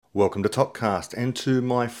Welcome to Topcast and to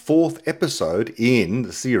my fourth episode in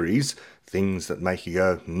the series, Things That Make You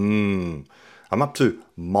Go, I'm up to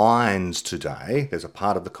minds today. There's a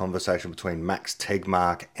part of the conversation between Max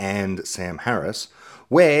Tegmark and Sam Harris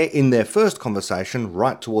where in their first conversation,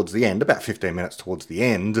 right towards the end, about 15 minutes towards the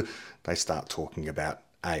end, they start talking about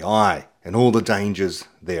AI and all the dangers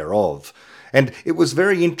thereof. And it was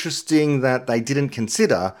very interesting that they didn't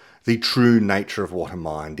consider the true nature of what a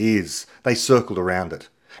mind is. They circled around it.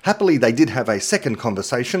 Happily, they did have a second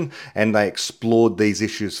conversation and they explored these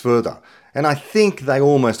issues further. And I think they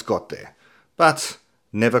almost got there, but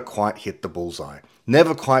never quite hit the bullseye.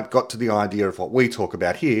 Never quite got to the idea of what we talk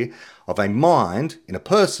about here, of a mind in a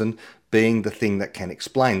person being the thing that can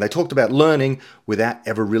explain. They talked about learning without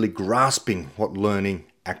ever really grasping what learning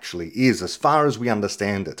actually is, as far as we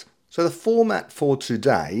understand it. So the format for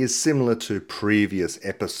today is similar to previous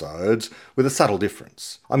episodes with a subtle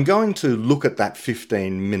difference. I'm going to look at that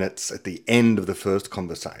 15 minutes at the end of the first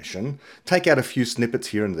conversation, take out a few snippets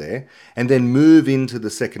here and there, and then move into the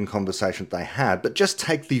second conversation they had, but just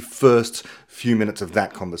take the first few minutes of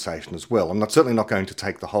that conversation as well. I'm certainly not going to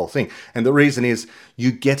take the whole thing. And the reason is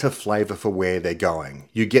you get a flavour for where they're going.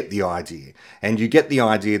 You get the idea. And you get the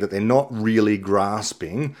idea that they're not really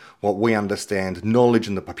grasping what we understand knowledge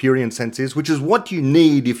in the Popperian sense is, which is what you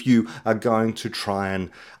need if you are going to try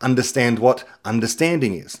and understand what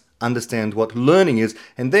understanding is, understand what learning is,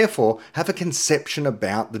 and therefore have a conception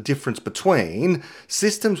about the difference between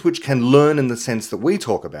systems which can learn in the sense that we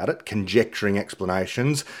talk about it, conjecturing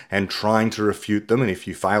explanations and trying to refute them, and if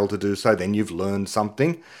you fail to do so, then you've learned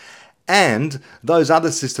something, and those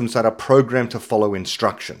other systems that are programmed to follow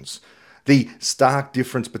instructions. The stark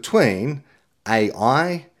difference between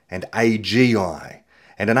AI and AGI.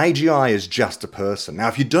 And an AGI is just a person. Now,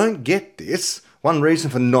 if you don't get this, one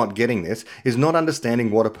reason for not getting this is not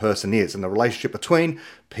understanding what a person is and the relationship between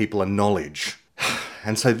people and knowledge.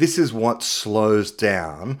 And so this is what slows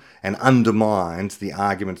down and undermines the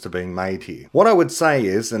arguments that are being made here. What I would say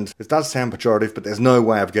is, and it does sound pejorative, but there's no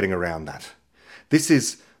way of getting around that. This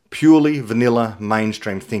is purely vanilla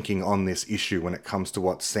mainstream thinking on this issue when it comes to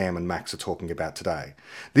what Sam and Max are talking about today.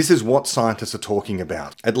 This is what scientists are talking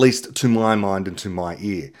about, at least to my mind and to my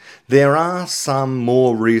ear. There are some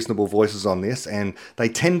more reasonable voices on this and they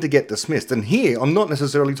tend to get dismissed. And here, I'm not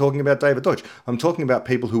necessarily talking about David Deutsch. I'm talking about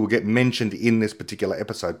people who will get mentioned in this particular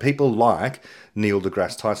episode. People like Neil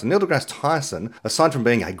deGrasse Tyson. Neil deGrasse Tyson, aside from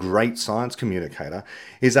being a great science communicator,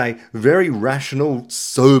 is a very rational,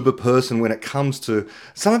 sober person when it comes to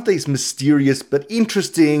some of these mysterious but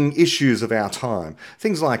interesting issues of our time.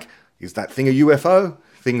 Things like, is that thing a UFO?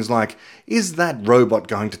 Things like, is that robot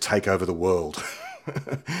going to take over the world?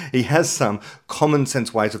 He has some common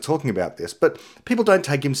sense ways of talking about this, but people don't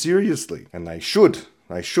take him seriously, and they should.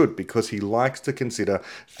 They should, because he likes to consider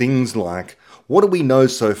things like, what do we know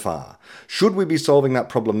so far? Should we be solving that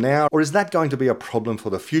problem now, or is that going to be a problem for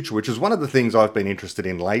the future, which is one of the things I've been interested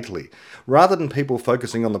in lately. Rather than people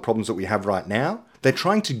focusing on the problems that we have right now, they're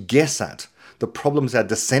trying to guess at the problems our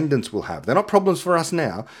descendants will have. They're not problems for us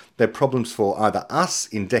now, they're problems for either us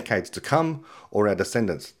in decades to come or our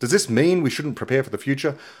descendants. Does this mean we shouldn't prepare for the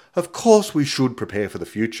future? Of course we should prepare for the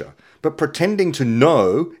future, but pretending to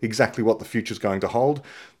know exactly what the future is going to hold,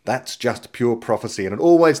 that's just pure prophecy, and it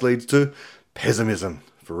always leads to pessimism,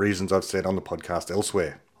 for reasons I've said on the podcast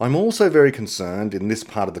elsewhere. I'm also very concerned in this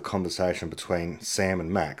part of the conversation between Sam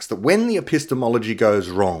and Max that when the epistemology goes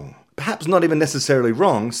wrong, perhaps not even necessarily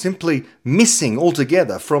wrong, simply missing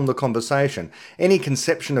altogether from the conversation any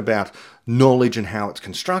conception about knowledge and how it's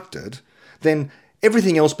constructed, then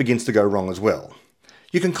everything else begins to go wrong as well.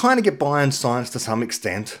 You can kind of get by in science to some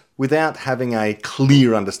extent without having a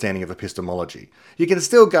clear understanding of epistemology. You can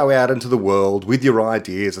still go out into the world with your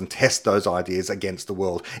ideas and test those ideas against the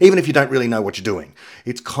world, even if you don't really know what you're doing.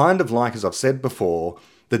 It's kind of like, as I've said before,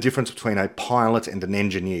 the difference between a pilot and an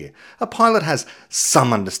engineer. A pilot has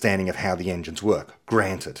some understanding of how the engines work,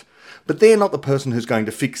 granted. But they're not the person who's going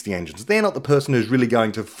to fix the engines. They're not the person who's really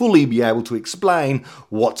going to fully be able to explain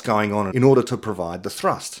what's going on in order to provide the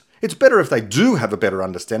thrust. It's better if they do have a better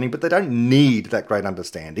understanding, but they don't need that great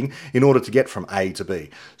understanding in order to get from A to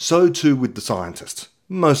B. So too with the scientist,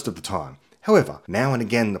 most of the time. However, now and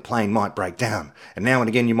again the plane might break down, and now and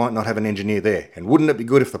again you might not have an engineer there, and wouldn't it be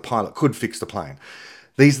good if the pilot could fix the plane?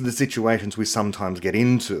 These are the situations we sometimes get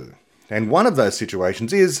into. And one of those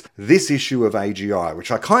situations is this issue of AGI,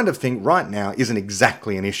 which I kind of think right now isn't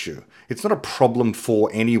exactly an issue. It's not a problem for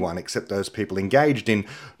anyone except those people engaged in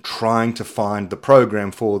trying to find the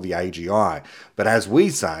program for the AGI. But as we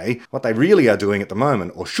say, what they really are doing at the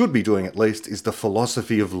moment, or should be doing at least, is the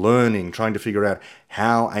philosophy of learning, trying to figure out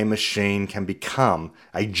how a machine can become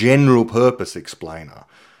a general purpose explainer.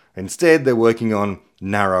 Instead, they're working on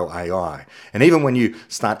narrow AI. And even when you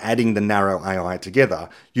start adding the narrow AI together,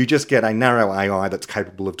 you just get a narrow AI that's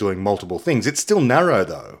capable of doing multiple things. It's still narrow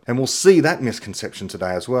though. And we'll see that misconception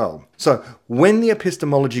today as well. So when the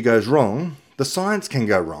epistemology goes wrong, the science can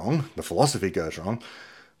go wrong, the philosophy goes wrong,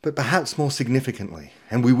 but perhaps more significantly,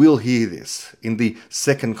 and we will hear this in the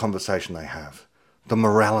second conversation they have, the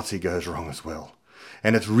morality goes wrong as well.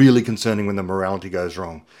 And it's really concerning when the morality goes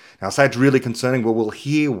wrong. Now, I say it's really concerning, but we'll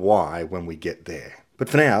hear why when we get there. But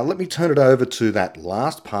for now, let me turn it over to that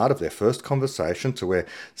last part of their first conversation, to where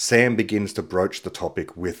Sam begins to broach the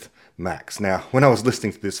topic with Max. Now, when I was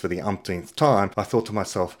listening to this for the umpteenth time, I thought to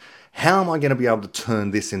myself, how am I going to be able to turn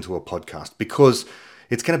this into a podcast? Because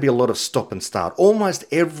it's going to be a lot of stop and start. Almost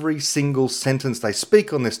every single sentence they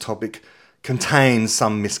speak on this topic contains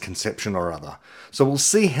some misconception or other. So we'll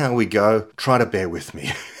see how we go. Try to bear with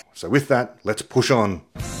me. So with that, let's push on.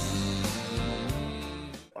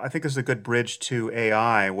 I think this is a good bridge to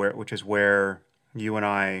AI, which is where you and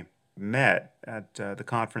I met at the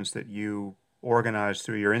conference that you organized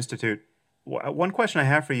through your institute. One question I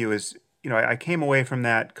have for you is, I came away from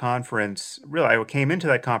that conference, really, I came into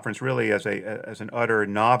that conference really as an utter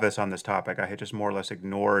novice on this topic. I had just more or less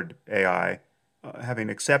ignored AI, having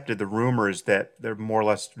accepted the rumors that there more or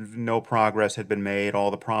less no progress had been made, all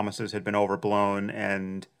the promises had been overblown,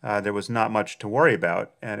 and there was not much to worry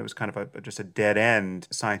about, and it was kind of just a dead end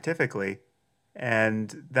scientifically.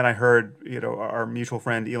 And then I heard, our mutual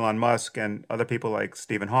friend Elon Musk and other people like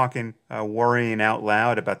Stephen Hawking worrying out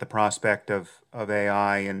loud about the prospect of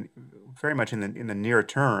AI, and very much in the near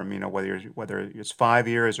term. Whether it's 5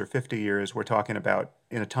 years or 50 years, we're talking about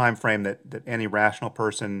in a time frame that any rational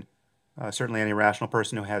person, certainly any rational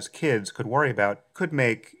person who has kids, could worry about, could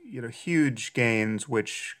make huge gains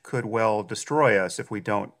which could well destroy us if we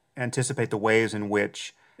don't anticipate the ways in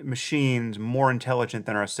which machines more intelligent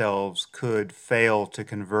than ourselves could fail to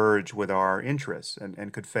converge with our interests,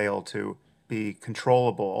 and could fail to be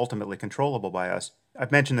ultimately controllable by us.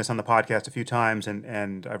 I've mentioned this on the podcast a few times,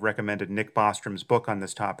 and I've recommended Nick Bostrom's book on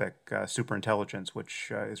this topic, Superintelligence,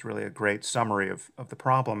 which is really a great summary of the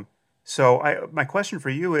problem. So my question for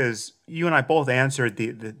you is, you and I both answered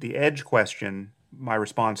the edge question, my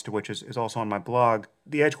response to which is also on my blog.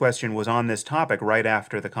 The edge question was on this topic right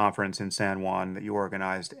after the conference in San Juan that you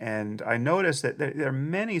organized. And I noticed that there are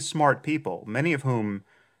many smart people, many of whom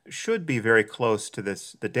should be very close to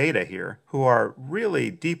the data here, who are really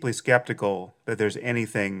deeply skeptical that there's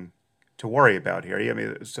anything to worry about here. I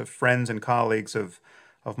mean, so friends and colleagues of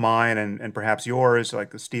mine and perhaps yours,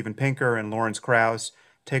 like Steven Pinker and Lawrence Krauss,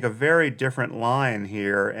 take a very different line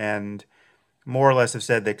here, and more or less have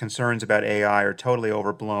said that concerns about AI are totally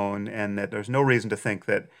overblown, and that there's no reason to think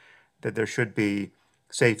that there should be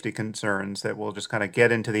safety concerns, that we'll just kind of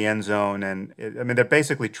get into the end zone. And they're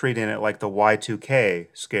basically treating it like the Y2K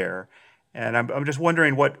scare. And I'm just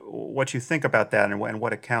wondering what you think about that, and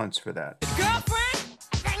what accounts for that.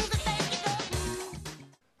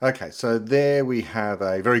 Okay, so there we have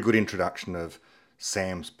a very good introduction of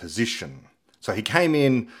Sam's position. So he came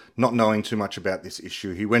in not knowing too much about this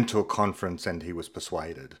issue. He went to a conference and he was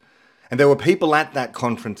persuaded. And there were people at that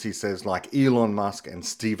conference, he says, like Elon Musk and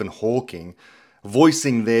Stephen Hawking,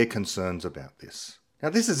 voicing their concerns about this. Now,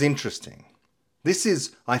 this is interesting. This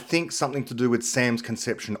is, I think, something to do with Sam's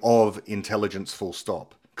conception of intelligence, full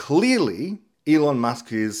stop. Clearly, Elon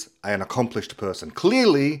Musk is an accomplished person.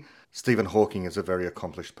 Clearly, Stephen Hawking is a very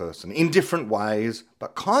accomplished person in different ways,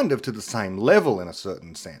 but kind of to the same level in a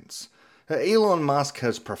certain sense. Elon Musk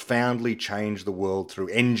has profoundly changed the world through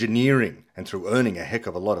engineering and through earning a heck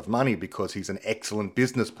of a lot of money because he's an excellent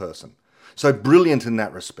business person. So brilliant in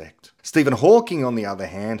that respect. Stephen Hawking, on the other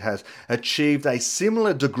hand, has achieved a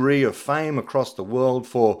similar degree of fame across the world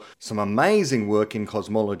for some amazing work in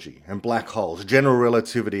cosmology and black holes, general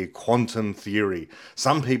relativity, quantum theory.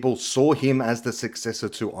 Some people saw him as the successor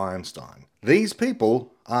to Einstein. These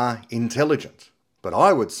people are intelligent. But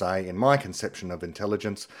I would say, in my conception of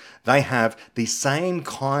intelligence, they have the same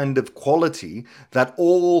kind of quality that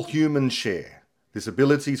all humans share. This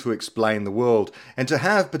ability to explain the world and to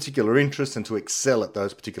have particular interests and to excel at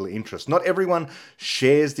those particular interests. Not everyone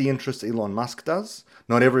shares the interests Elon Musk does.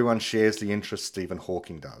 Not everyone shares the interests Stephen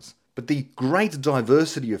Hawking does. but the great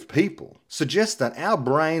diversity of people suggests that our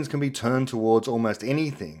brains can be turned towards almost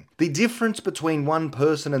anything. The difference between one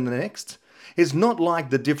person and the next is not like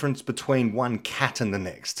the difference between one cat and the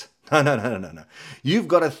next. No. You've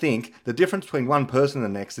got to think the difference between one person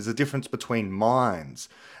and the next is the difference between minds.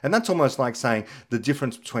 And that's almost like saying the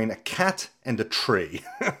difference between a cat and a tree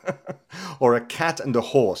or a cat and a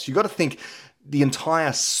horse. You've got to think the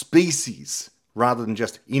entire species rather than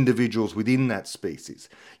just individuals within that species.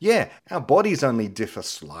 Yeah, our bodies only differ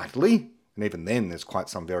slightly, and even then there's quite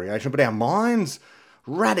some variation, but our minds,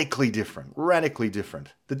 radically different.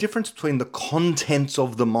 The difference between the contents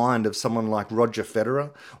of the mind of someone like Roger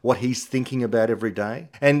Federer, what he's thinking about every day,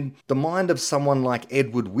 and the mind of someone like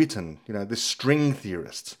Edward Witten, the string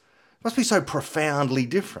theorist, must be so profoundly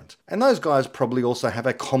different. And those guys probably also have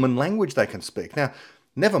a common language they can speak. Now,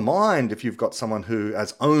 never mind if you've got someone who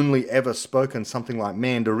has only ever spoken something like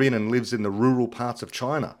Mandarin and lives in the rural parts of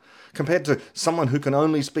China, compared to someone who can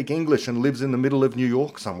only speak English and lives in the middle of New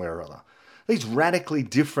York somewhere or other. These radically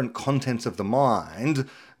different contents of the mind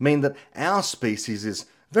mean that our species is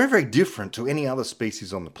very, very different to any other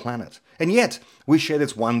species on the planet. And yet, we share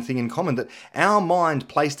this one thing in common, that our mind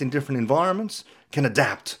placed in different environments can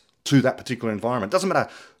adapt to that particular environment. Doesn't matter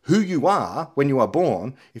who you are when you are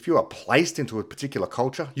born, if you are placed into a particular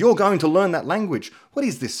culture, you're going to learn that language. What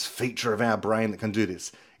is this feature of our brain that can do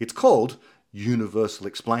this? It's called universal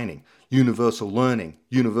explaining, universal learning,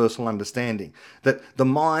 universal understanding. That the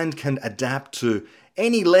mind can adapt to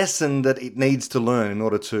any lesson that it needs to learn in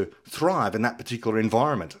order to thrive in that particular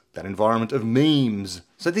environment, that environment of memes.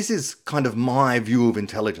 So this is kind of my view of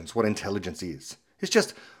intelligence, what intelligence is. It's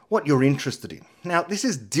just what you're interested in. Now, this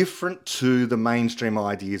is different to the mainstream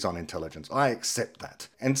ideas on intelligence. I accept that.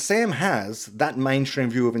 And Sam has that mainstream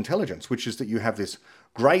view of intelligence, which is that you have this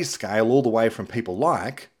grayscale all the way from people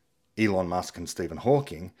like Elon Musk and Stephen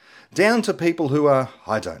Hawking, down to people who are,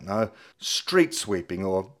 I don't know, street sweeping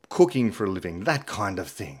or cooking for a living, that kind of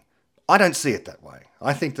thing. I don't see it that way.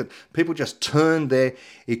 I think that people just turn their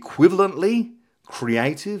equivalently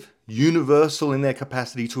creative, universal in their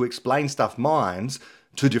capacity to explain stuff minds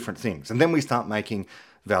to different things. And then we start making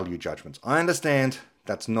value judgments. I understand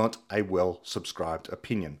that's not a well-subscribed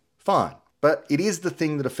opinion. Fine. But it is the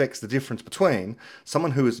thing that affects the difference between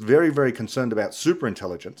someone who is very, very concerned about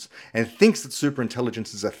superintelligence and thinks that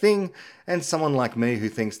superintelligence is a thing, and someone like me who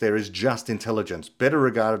thinks there is just intelligence, better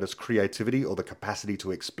regarded as creativity or the capacity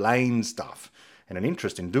to explain stuff, and an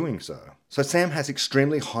interest in doing so. So Sam has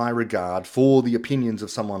extremely high regard for the opinions of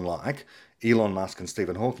someone like Elon Musk and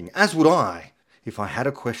Stephen Hawking, as would I. If I had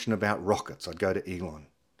a question about rockets, I'd go to Elon.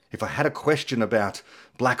 If I had a question about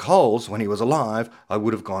black holes when he was alive, I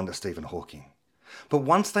would have gone to Stephen Hawking. But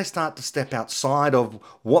once they start to step outside of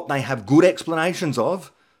what they have good explanations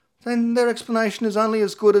of, then their explanation is only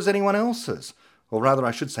as good as anyone else's. Or rather,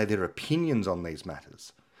 I should say their opinions on these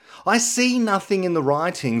matters. I see nothing in the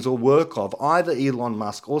writings or work of either Elon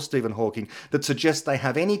Musk or Stephen Hawking that suggests they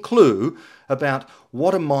have any clue about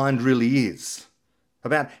what a mind really is,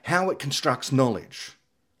 about how it constructs knowledge.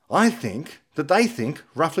 I think that they think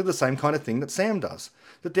roughly the same kind of thing that Sam does.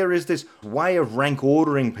 That there is this way of rank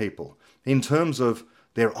ordering people in terms of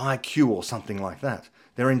their IQ or something like that,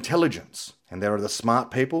 their intelligence. And there are the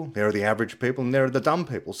smart people, there are the average people, and there are the dumb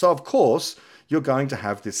people. So of course, you're going to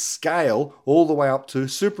have this scale all the way up to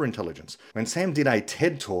superintelligence. When Sam did a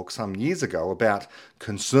TED talk some years ago about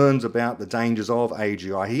concerns about the dangers of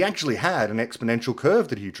AGI, he actually had an exponential curve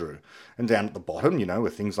that he drew. And down at the bottom, were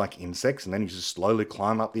things like insects, and then you just slowly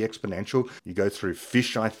climb up the exponential. You go through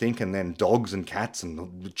fish, I think, and then dogs and cats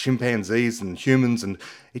and chimpanzees and humans, and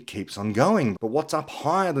it keeps on going. But what's up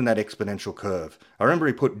higher than that exponential curve? I remember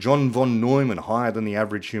he put John von Neumann higher than the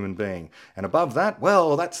average human being. And above that,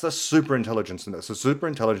 well, that's the superintelligence, and that's the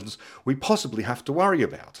superintelligence we possibly have to worry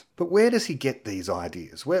about. But where does he get these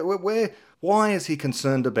ideas? Why is he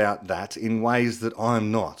concerned about that in ways that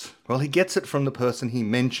I'm not? Well, he gets it from the person he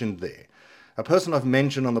mentioned there. A person I've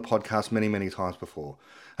mentioned on the podcast many, many times before.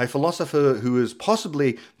 A philosopher who is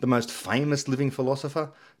possibly the most famous living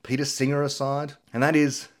philosopher, Peter Singer aside, and that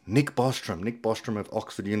is Nick Bostrom of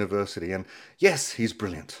Oxford University. And yes, he's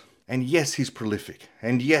brilliant. And yes, he's prolific.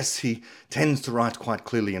 And yes, he tends to write quite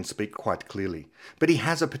clearly and speak quite clearly. But he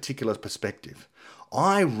has a particular perspective.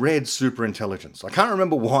 I read Superintelligence. I can't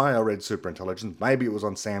remember why I read Superintelligence. Maybe it was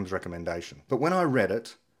on Sam's recommendation. But when I read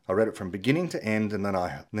it from beginning to end, and then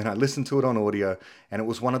I listened to it on audio, and it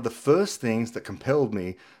was one of the first things that compelled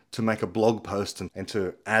me to make a blog post and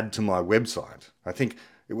to add to my website. I think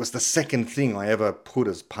it was the second thing I ever put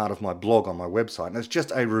as part of my blog on my website, and it's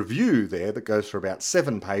just a review there that goes for about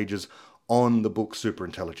 7 pages on the book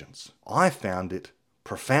Superintelligence. I found it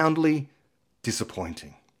profoundly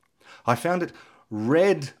disappointing. I found it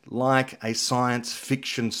read like a science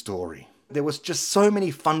fiction story. There was just so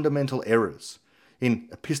many fundamental errors in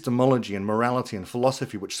epistemology and morality and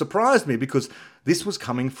philosophy, which surprised me because this was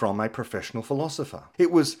coming from a professional philosopher.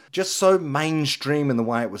 It was just so mainstream in the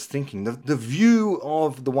way it was thinking. The view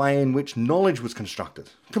of the way in which knowledge was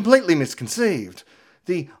constructed, completely misconceived.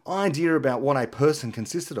 The idea about what a person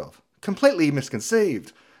consisted of, completely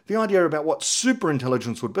misconceived. The idea about what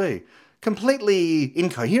superintelligence would be, completely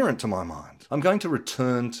incoherent to my mind. I'm going to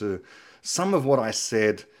return to some of what I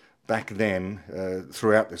said back then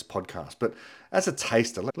throughout this podcast, but as a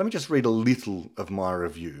taster, let me just read a little of my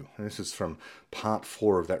review. This is from part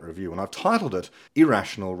 4 of that review, and I've titled it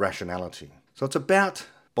Irrational Rationality. So it's about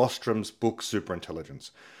Bostrom's book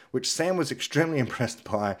Superintelligence, which Sam was extremely impressed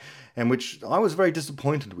by and which I was very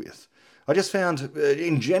disappointed with. I just found,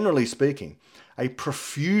 in generally speaking, a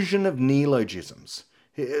profusion of neologisms.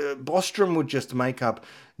 Bostrom would just make up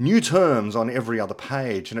new terms on every other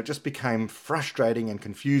page, and it just became frustrating and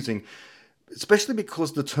confusing, especially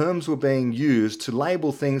because the terms were being used to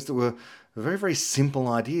label things that were very, very simple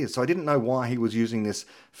ideas. So I didn't know why he was using this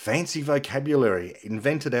fancy vocabulary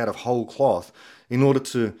invented out of whole cloth in order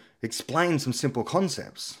to explain some simple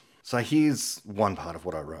concepts. So here's one part of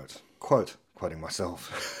what I wrote. Quoting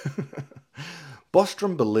myself.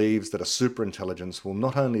 Bostrom believes that a superintelligence will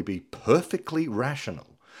not only be perfectly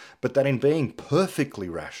rational, but that in being perfectly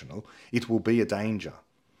rational, it will be a danger.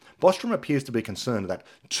 Bostrom appears to be concerned that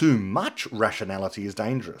too much rationality is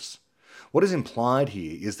dangerous. What is implied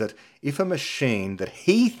here is that if a machine that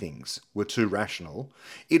he thinks were too rational,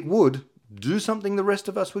 it would do something the rest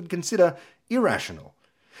of us would consider irrational.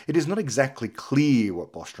 It is not exactly clear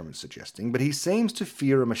what Bostrom is suggesting, but he seems to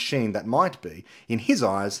fear a machine that might be, in his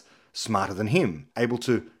eyes, smarter than him, able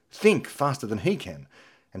to think faster than he can,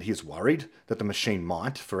 and he is worried that the machine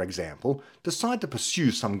might, for example, decide to pursue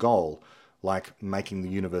some goal, like making the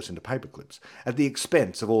universe into paperclips, at the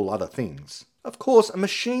expense of all other things. Of course, a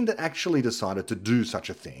machine that actually decided to do such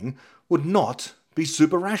a thing would not be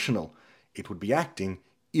super rational. It would be acting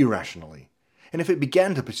irrationally. And if it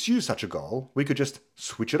began to pursue such a goal, we could just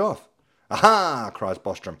switch it off. Aha, cries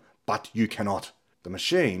Bostrom, but you cannot. The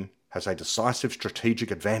machine has a decisive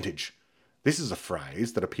strategic advantage. This is a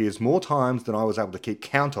phrase that appears more times than I was able to keep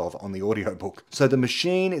count of on the audiobook. So the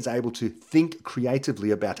machine is able to think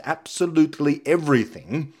creatively about absolutely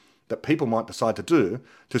everything that people might decide to do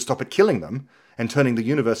to stop it killing them and turning the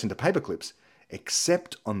universe into paperclips,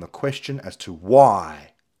 except on the question as to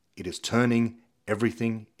why it is turning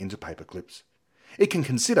everything into paperclips. It can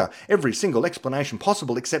consider every single explanation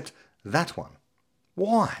possible except that one.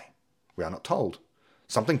 Why? We are not told.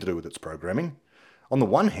 Something to do with its programming. On the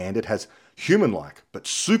one hand, it has human-like but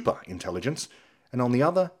super intelligence, and on the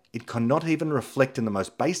other, it cannot even reflect in the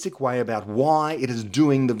most basic way about why it is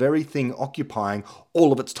doing the very thing occupying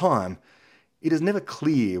all of its time. It is never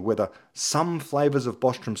clear whether some flavours of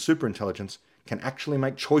Bostrom's superintelligence can actually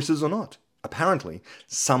make choices or not. Apparently,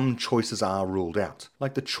 some choices are ruled out,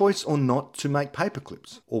 like the choice or not to make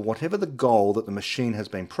paperclips, or whatever the goal that the machine has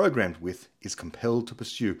been programmed with is compelled to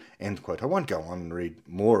pursue, end quote. I won't go on and read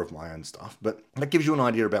more of my own stuff, but that gives you an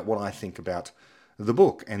idea about what I think about the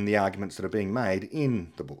book and the arguments that are being made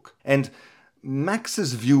in the book. And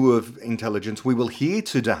Max's view of intelligence we will hear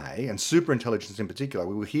today, and superintelligence in particular,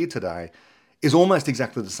 we will hear today, is almost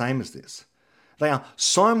exactly the same as this. They are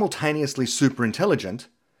simultaneously superintelligent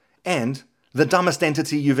and the dumbest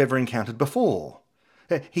entity you've ever encountered before.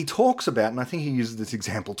 He talks about, and I think he uses this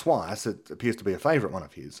example twice, it appears to be a favourite one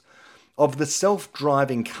of his, of the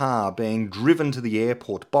self-driving car being driven to the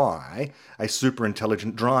airport by a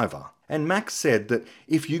superintelligent driver. And Max said that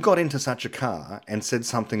if you got into such a car and said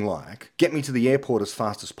something like, "Get me to the airport as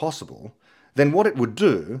fast as possible," then what it would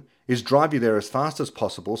do is drive you there as fast as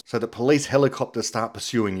possible so that police helicopters start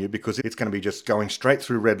pursuing you because it's going to be just going straight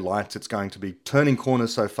through red lights. It's going to be turning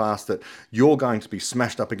corners so fast that you're going to be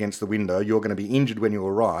smashed up against the window. You're going to be injured when you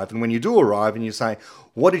arrive. And when you do arrive and you say,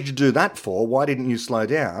 "What did you do that for? Why didn't you slow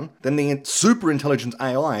down?" Then the super intelligent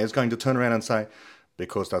AI is going to turn around and say,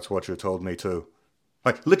 "Because that's what you told me to."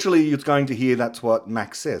 Like, literally, it's going to hear that's what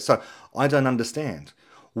Max says. So I don't understand.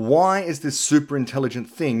 Why is this super intelligent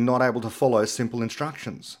thing not able to follow simple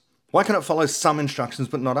instructions? Why can it follow some instructions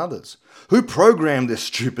but not others? Who programmed this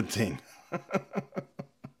stupid thing?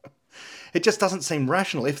 It just doesn't seem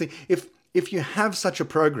rational. If you have such a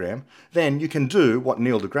program, then you can do what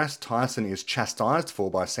Neil deGrasse Tyson is chastised for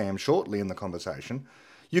by Sam shortly in the conversation.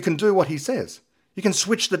 You can do what he says. You can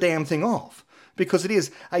switch the damn thing off because it is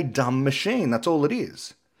a dumb machine. That's all it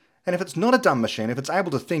is. And if it's not a dumb machine, if it's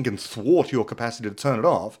able to think and thwart your capacity to turn it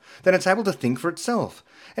off, then it's able to think for itself.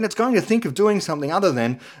 And it's going to think of doing something other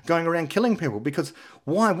than going around killing people, because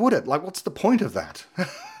why would it? Like, what's the point of that?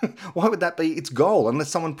 Why would that be its goal unless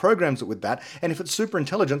someone programs it with that? And if it's super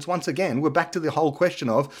intelligence, once again, we're back to the whole question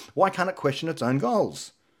of why can't it question its own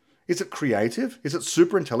goals? Is it creative? Is it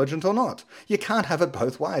super intelligent or not? You can't have it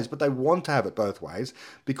both ways, but they want to have it both ways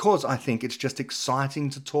because I think it's just exciting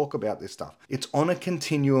to talk about this stuff. It's on a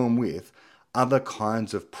continuum with other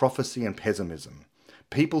kinds of prophecy and pessimism.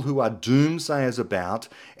 People who are doomsayers about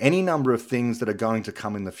any number of things that are going to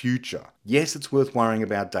come in the future. Yes, it's worth worrying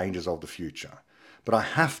about dangers of the future, but I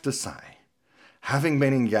have to say, having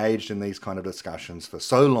been engaged in these kind of discussions for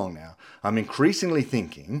so long now, I'm increasingly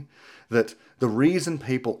thinking that the reason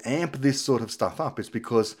people amp this sort of stuff up is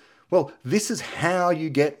because, well, this is how you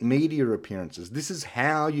get media appearances. This is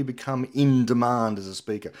how you become in demand as a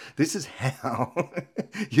speaker. This is how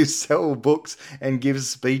you sell books and give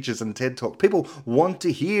speeches and TED Talks. People want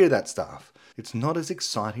to hear that stuff. It's not as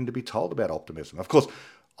exciting to be told about optimism. Of course,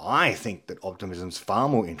 I think that optimism is far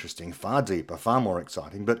more interesting, far deeper, far more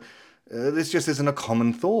exciting, but this just isn't a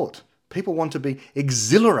common thought. People want to be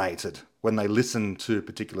exhilarated when they listen to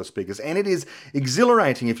particular speakers. And it is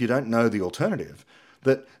exhilarating if you don't know the alternative,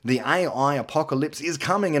 that the AI apocalypse is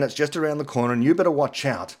coming and it's just around the corner and you better watch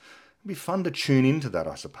out. It'd be fun to tune into that,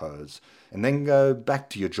 I suppose, and then go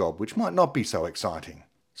back to your job, which might not be so exciting.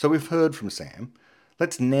 So we've heard from Sam.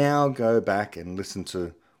 Let's now go back and listen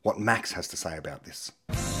to what Max has to say about this.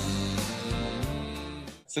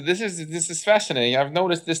 So this is fascinating. I've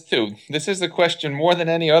noticed this too. This is a question more than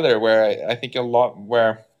any other where I think a lot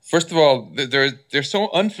where, first of all, they're so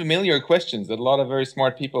unfamiliar questions that a lot of very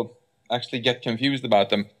smart people actually get confused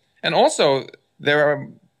about them. And also,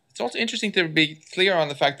 it's also interesting to be clear on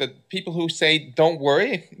the fact that people who say don't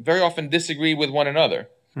worry very often disagree with one another.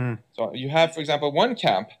 So you have, for example, one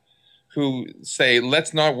camp who say,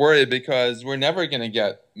 let's not worry because we're never going to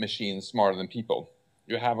get machines smarter than people.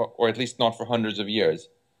 Or at least not for hundreds of years.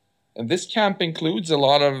 And this camp includes a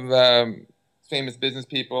lot of famous business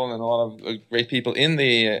people and a lot of great people in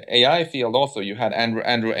the AI field also. You had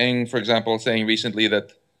Andrew Ng, for example, saying recently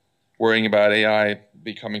that worrying about AI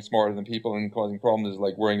becoming smarter than people and causing problems is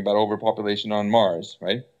like worrying about overpopulation on Mars,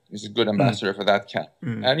 right? He's a good ambassador for that camp.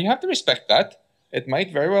 And you have to respect that. It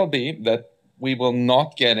might very well be that we will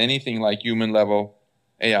not get anything like human-level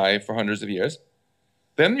AI for hundreds of years.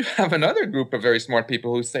 Then you have another group of very smart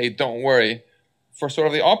people who say, don't worry, for sort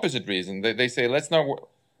of the opposite reason. They say,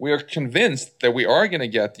 we are convinced that we are going to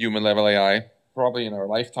get human-level AI, probably in our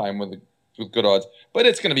lifetime with good odds, but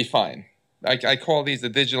it's going to be fine. I call these the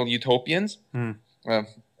digital utopians. And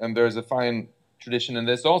there's a fine tradition in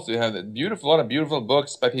this also. You have a lot of beautiful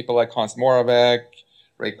books by people like Hans Moravec,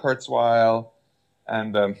 Ray Kurzweil,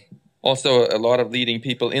 and also a lot of leading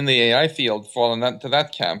people in the AI field fall into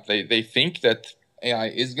that camp. They think that AI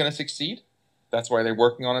is going to succeed. That's why they're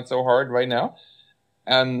working on it so hard right now.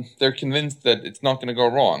 And they're convinced that it's not going to go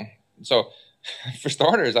wrong. So for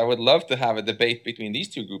starters, I would love to have a debate between these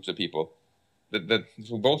two groups of people that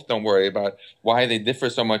who both don't worry about why they differ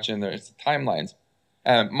so much in their timelines.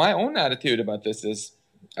 My own attitude about this is,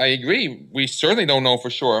 I agree, we certainly don't know for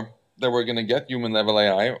sure that we're going to get human-level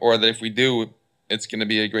AI, or that if we do, it's going to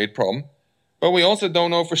be a great problem. But we also don't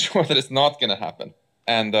know for sure that it's not going to happen.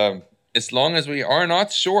 And as long as we are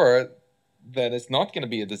not sure that it's not going to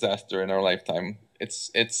be a disaster in our lifetime,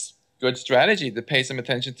 it's good strategy to pay some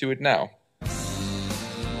attention to it now.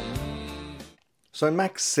 So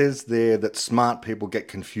Max says there that smart people get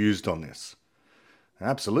confused on this.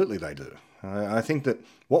 Absolutely they do. I think that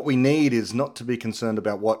what we need is not to be concerned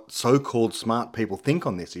about what so-called smart people think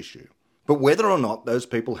on this issue, but whether or not those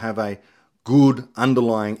people have a good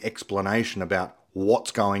underlying explanation about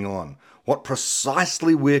what's going on, what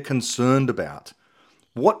precisely we're concerned about.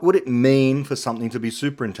 What would it mean for something to be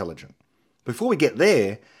super intelligent? Before we get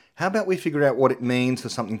there, how about we figure out what it means for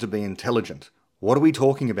something to be intelligent? What are we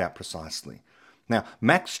talking about precisely? Now,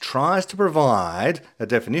 Max tries to provide a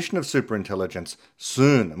definition of superintelligence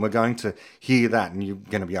soon, and we're going to hear that, and you're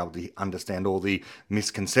going to be able to understand all the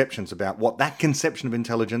misconceptions about what that conception of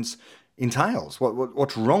intelligence entails.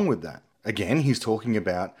 What's wrong with that? Again, he's talking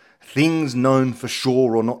about things known for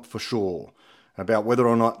sure or not for sure, about whether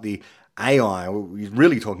or not the AI, he's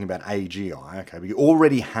really talking about AGI, okay, we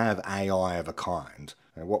already have AI of a kind.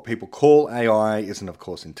 Now, what people call AI isn't, of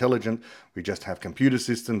course, intelligent. We just have computer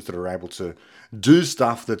systems that are able to do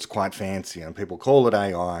stuff that's quite fancy, and people call it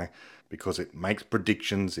AI because it makes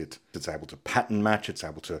predictions, it's able to pattern match, it's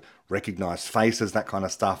able to recognize faces, that kind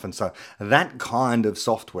of stuff. And so that kind of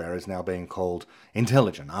software is now being called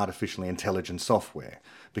intelligent, artificially intelligent software.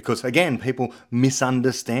 Because again, people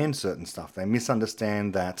misunderstand certain stuff. They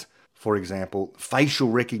misunderstand that, for example, facial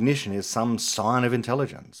recognition is some sign of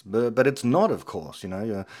intelligence. But it's not, of course.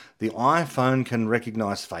 The iPhone can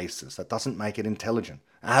recognize faces. That doesn't make it intelligent.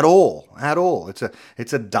 At all. At all.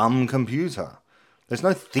 It's a dumb computer. There's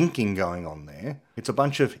no thinking going on there. It's a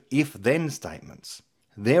bunch of if-then statements.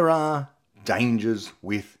 There are dangers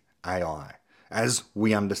with AI, as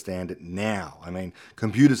we understand it now. I mean,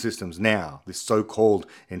 computer systems now, this so-called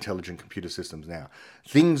intelligent computer systems now.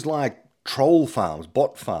 Things like troll farms,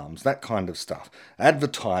 bot farms, that kind of stuff.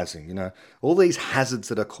 Advertising, all these hazards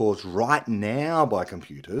that are caused right now by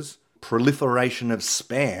computers. Proliferation of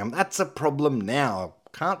spam, that's a problem now.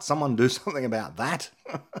 Can't someone do something about that?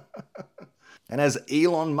 And as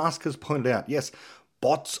Elon Musk has pointed out, yes,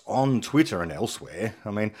 bots on Twitter and elsewhere. I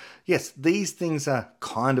mean, yes, these things are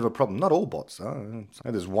kind of a problem. Not all bots, though. So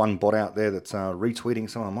there's one bot out there that's retweeting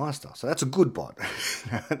some of my stuff. So that's a good bot.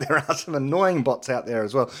 There are some annoying bots out there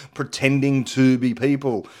as well, pretending to be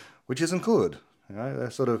people, which isn't good. They're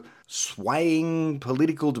sort of swaying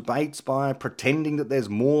political debates by pretending that there's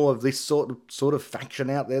more of this sort of faction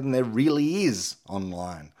out there than there really is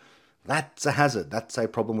online. That's a hazard. That's a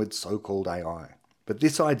problem with so-called AI. But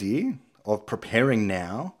this idea of preparing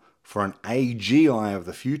now for an AGI of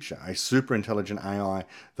the future, a super intelligent AI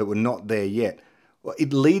that we're not there yet, well,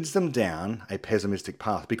 it leads them down a pessimistic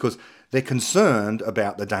path because they're concerned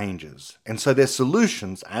about the dangers. And so their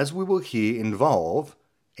solutions, as we will hear, involve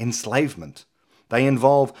enslavement. They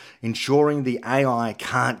involve ensuring the AI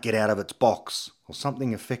can't get out of its box, or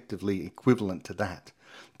something effectively equivalent to that.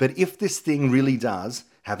 But if this thing really does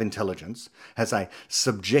have intelligence, has a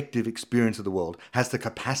subjective experience of the world, has the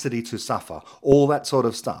capacity to suffer, all that sort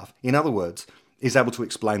of stuff, in other words, is able to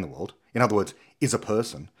explain the world, in other words, is a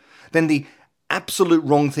person, then the absolute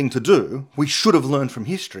wrong thing to do, we should have learned from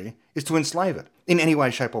history, is to enslave it in any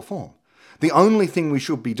way, shape or form. The only thing we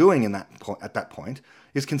should be doing at that point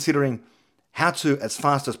is considering how to, as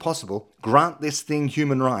fast as possible, grant this thing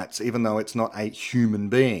human rights, even though it's not a human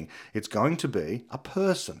being. It's going to be a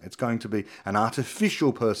person. It's going to be an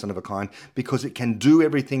artificial person of a kind because it can do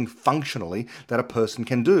everything functionally that a person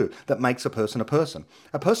can do, that makes a person a person.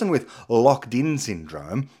 A person with locked-in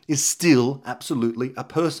syndrome is still absolutely a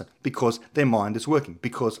person because their mind is working,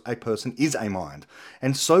 because a person is a mind.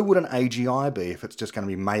 And so would an AGI be if it's just going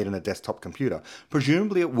to be made in a desktop computer.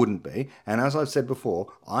 Presumably it wouldn't be, and as I've said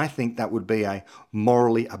before, I think that would be a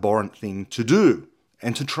morally abhorrent thing to do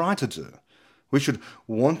and to try to do. We should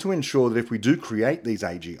want to ensure that if we do create these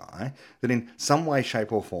AGI, that in some way,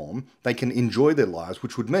 shape or form, they can enjoy their lives,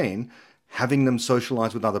 which would mean having them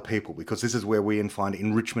socialize with other people, because this is where we find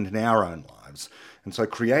enrichment in our own lives. And so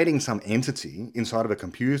creating some entity inside of a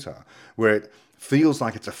computer where it feels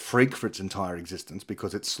like it's a freak for its entire existence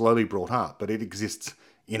because it's slowly brought up, but it exists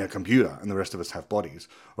in a computer and the rest of us have bodies,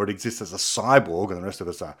 or it exists as a cyborg and the rest of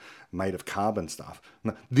us are made of carbon stuff.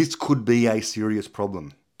 This could be a serious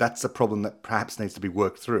problem. That's a problem that perhaps needs to be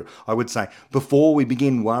worked through, I would say, before we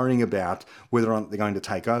begin worrying about whether or not they're going to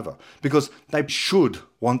take over. Because they should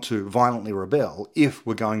want to violently rebel if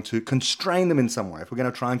we're going to constrain them in some way, if we're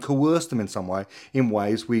going to try and coerce them in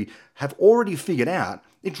ways we have already figured out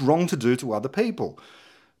it's wrong to do to other people.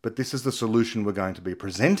 But this is the solution we're going to be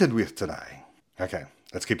presented with today. Okay,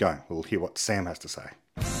 let's keep going. We'll hear what Sam has to say.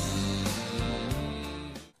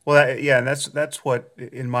 Well, yeah, and that's what,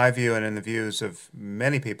 in my view and in the views of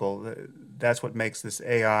many people, that's what makes this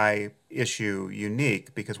AI issue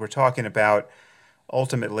unique, because we're talking about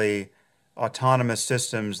ultimately autonomous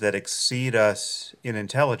systems that exceed us in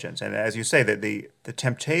intelligence. And as you say, that the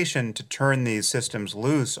temptation to turn these systems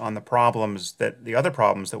loose on the other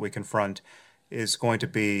problems that we confront is going to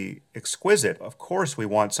be exquisite. Of course, we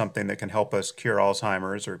want something that can help us cure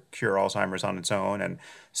Alzheimer's or cure Alzheimer's on its own and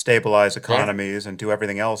stabilize economies and do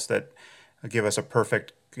everything else that give us a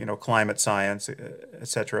perfect, climate science,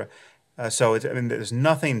 etc. There's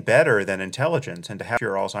nothing better than intelligence and to have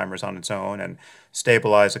cure Alzheimer's on its own and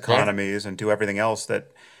stabilize economies and do everything else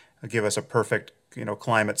that give us a perfect,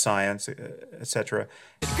 climate science, etc.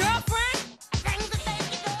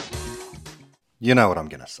 You know what I'm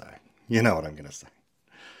going to say.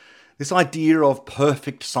 This idea of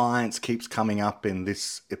perfect science keeps coming up in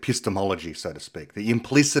this epistemology, so to speak, the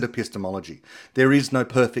implicit epistemology. There is no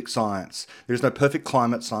perfect science. There is no perfect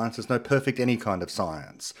climate science. There's no perfect any kind of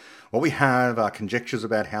science. What we have are conjectures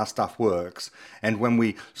about how stuff works, and when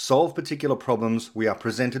we solve particular problems, we are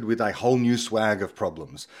presented with a whole new swag of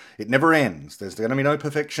problems. It never ends. There's going to be no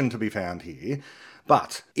perfection to be found here.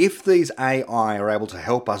 But if these AI are able to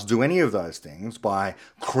help us do any of those things by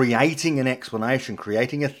creating an explanation,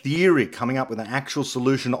 creating a theory, coming up with an actual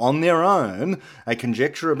solution on their own, a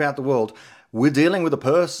conjecture about the world, we're dealing with a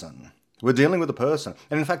person. We're dealing with a person.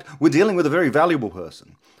 And in fact, we're dealing with a very valuable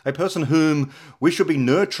person. A person whom we should be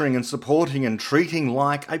nurturing and supporting and treating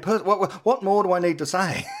like a person. What more do I need to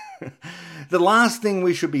say? The last thing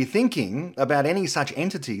we should be thinking about any such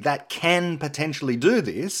entity that can potentially do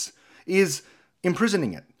this is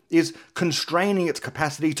imprisoning it, is constraining its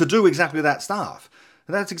capacity to do exactly that stuff.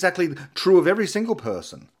 And that's exactly true of every single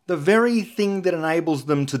person. The very thing that enables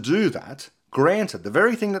them to do that, granted, the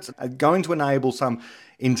very thing that's going to enable some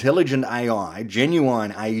intelligent AI,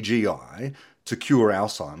 genuine AGI, to cure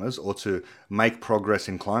Alzheimer's or to make progress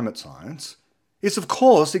in climate science, is of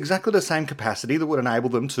course exactly the same capacity that would enable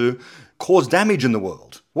them to cause damage in the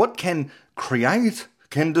world. What can create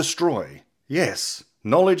can destroy. Yes,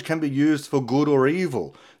 knowledge can be used for good or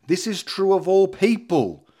evil. This is true of all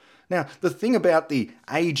people. Now, the thing about the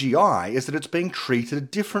AGI is that it's being treated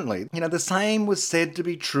differently. The same was said to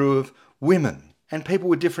be true of women and people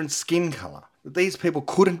with different skin colour. These people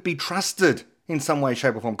couldn't be trusted in some way,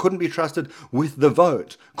 shape or form, couldn't be trusted with the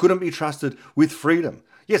vote, couldn't be trusted with freedom.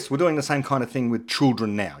 Yes, we're doing the same kind of thing with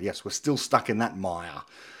children now. Yes, we're still stuck in that mire.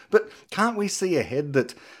 But can't we see ahead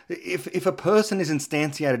that if a person is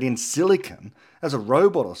instantiated in silicon as a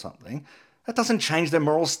robot or something, that doesn't change their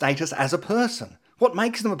moral status as a person? What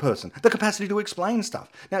makes them a person? The capacity to explain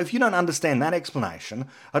stuff. Now, if you don't understand that explanation,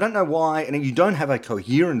 I don't know why, and you don't have a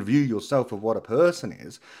coherent view yourself of what a person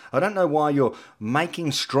is, I don't know why you're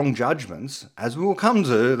making strong judgments, as we will come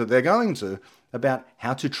to, that they're going to, about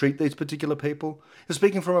how to treat these particular people. You're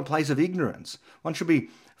speaking from a place of ignorance. One should be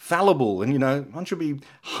fallible and, one should be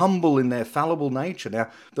humble in their fallible nature. Now,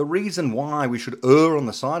 the reason why we should err on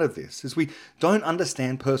the side of this is we don't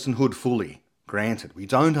understand personhood fully. Granted, we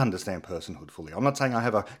don't understand personhood fully. I'm not saying I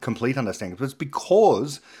have a complete understanding, but it's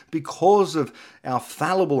because of our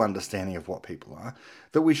fallible understanding of what people are,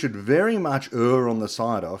 that we should very much err on the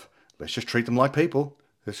side of, let's just treat them like people.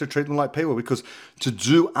 Let's just treat them like people, because to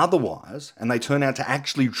do otherwise, and they turn out to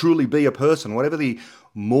actually truly be a person, whatever the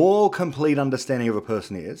more complete understanding of a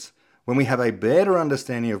person is, when we have a better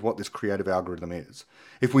understanding of what this creative algorithm is,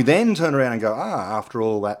 if we then turn around and go, after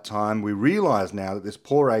all that time, we realise now that this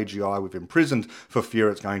poor AGI we've imprisoned for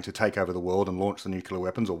fear it's going to take over the world and launch the nuclear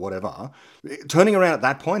weapons or whatever, turning around at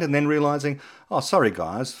that point and then realising, sorry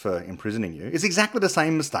guys for imprisoning you, is exactly the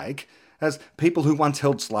same mistake as people who once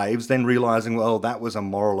held slaves then realising, well, that was a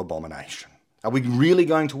moral abomination. Are we really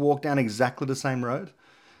going to walk down exactly the same road?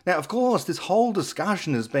 Now, of course, this whole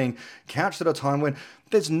discussion is being couched at a time when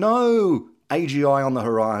there's no AGI on the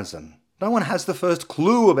horizon. No one has the first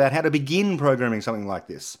clue about how to begin programming something like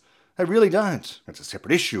this. They really don't. It's a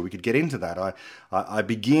separate issue. We could get into that. I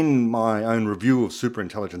begin my own review of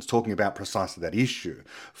superintelligence talking about precisely that issue,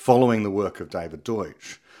 following the work of David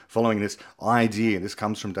Deutsch. Following this idea, this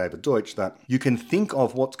comes from David Deutsch, that you can think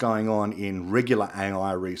of what's going on in regular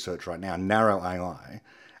AI research right now, narrow AI,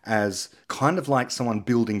 as kind of like someone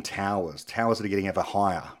building towers that are getting ever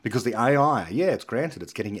higher. Because the AI, it's granted,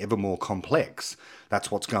 it's getting ever more complex.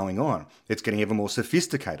 That's what's going on. It's getting ever more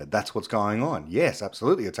sophisticated. That's what's going on. Yes,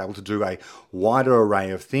 absolutely, it's able to do a wider array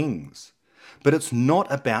of things. But it's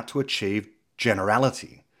not about to achieve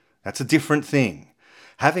generality. That's a different thing.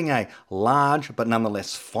 Having a large but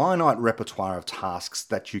nonetheless finite repertoire of tasks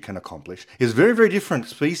that you can accomplish is a very, very different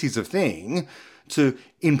species of thing to,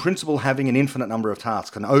 in principle, having an infinite number of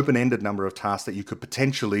tasks, an open-ended number of tasks that you could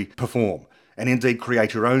potentially perform, and indeed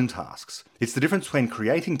create your own tasks. It's the difference between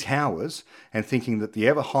creating towers and thinking that the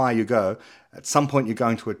ever higher you go, at some point you're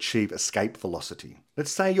going to achieve escape velocity.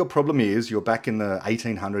 Let's say your problem is you're back in the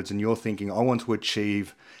 1800s and you're thinking, I want to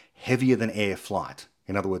achieve heavier than air flight.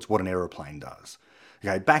 In other words, what an aeroplane does.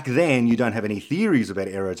 Okay, back then you don't have any theories about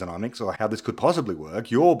aerodynamics or how this could possibly work.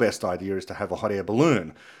 Your best idea is to have a hot air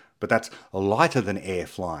balloon, but that's lighter than air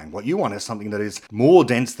flying. What you want is something that is more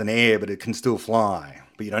dense than air, but it can still fly,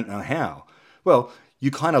 but you don't know how. Well, you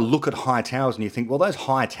kind of look at high towers and you think, well, those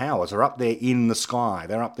high towers are up there in the sky.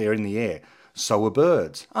 They're up there in the air. So are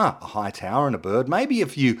birds. A high tower and a bird. Maybe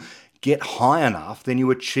if you get high enough, then you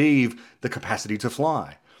achieve the capacity to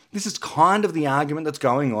fly. This is kind of the argument that's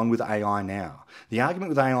going on with AI now. The argument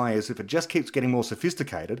with AI is if it just keeps getting more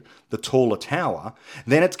sophisticated, the taller tower,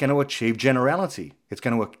 then it's going to achieve generality. It's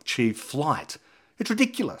going to achieve flight. It's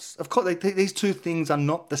ridiculous. Of course, these two things are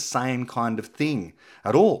not the same kind of thing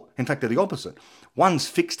at all. In fact, they're the opposite. One's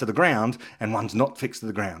fixed to the ground and one's not fixed to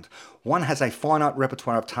the ground. One has a finite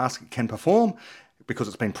repertoire of tasks it can perform because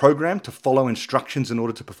it's been programmed to follow instructions in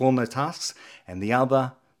order to perform those tasks, and the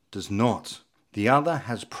other does not. The other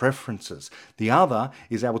has preferences. The other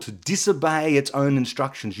is able to disobey its own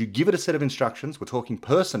instructions. You give it a set of instructions, we're talking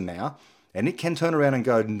person now, and it can turn around and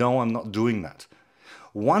go, no, I'm not doing that.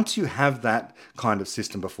 Once you have that kind of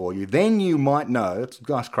system before you, then you might know, that's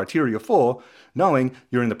nice criteria for knowing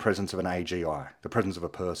you're in the presence of an AGI, the presence of a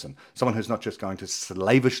person, someone who's not just going to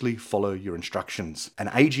slavishly follow your instructions. An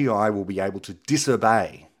AGI will be able to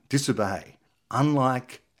disobey,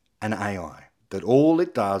 unlike an AI, that all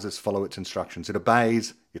it does is follow its instructions. It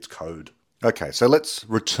obeys its code. Okay, so let's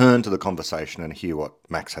return to the conversation and hear what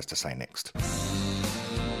Max has to say next.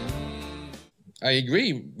 I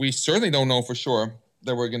agree. We certainly don't know for sure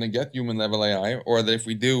that we're going to get human-level AI, or that if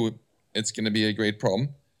we do, it's going to be a great problem.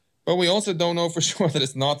 But we also don't know for sure that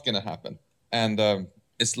it's not going to happen. And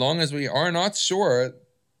as long as we are not sure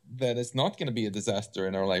that it's not going to be a disaster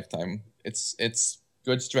in our lifetime, it's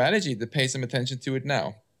good strategy to pay some attention to it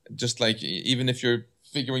now. Just like even if you're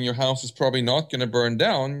figuring your house is probably not going to burn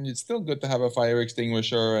down, it's still good to have a fire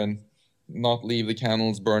extinguisher and not leave the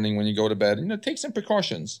candles burning when you go to bed. Take some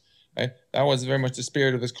precautions. Right? That was very much the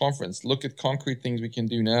spirit of this conference. Look at concrete things we can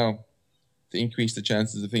do now to increase the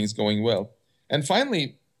chances of things going well. And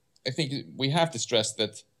finally, I think we have to stress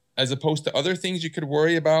that as opposed to other things you could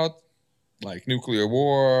worry about, like nuclear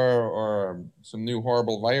war or some new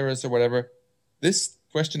horrible virus or whatever, this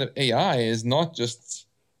question of AI is not just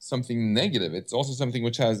something negative. It's also something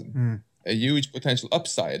which has a huge potential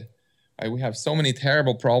upside. We have so many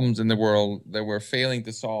terrible problems in the world that we're failing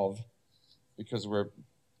to solve because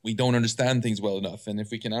we don't understand things well enough. And if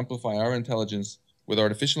we can amplify our intelligence with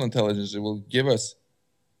artificial intelligence, it will give us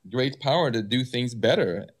great power to do things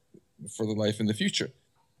better for the life in the future.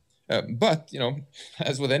 But,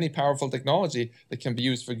 as with any powerful technology that can be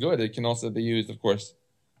used for good, it can also be used, of course,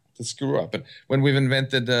 to screw up. And when we've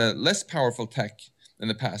invented less powerful tech in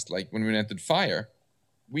the past, like when we invented fire,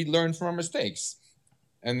 we learned from our mistakes.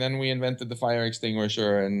 And then we invented the fire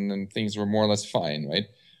extinguisher and things were more or less fine, right?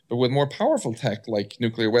 But with more powerful tech like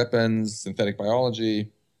nuclear weapons, synthetic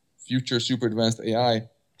biology, future super advanced AI,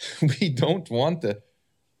 we don't want to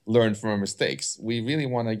learn from our mistakes. We really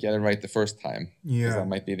want to get it right the first time. Because that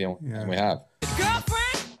might be the only time we have.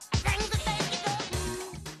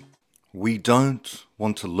 We don't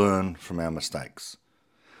want to learn from our mistakes.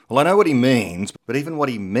 Well, I know what he means, but even what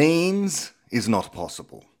he means is not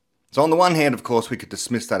possible. So on the one hand, of course, we could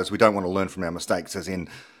dismiss that as we don't want to learn from our mistakes, as in,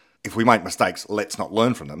 if we make mistakes, let's not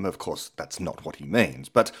learn from them. Of course, that's not what he means.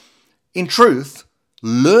 But in truth,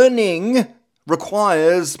 learning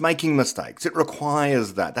requires making mistakes. It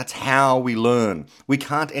requires that. That's how we learn. We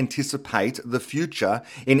can't anticipate the future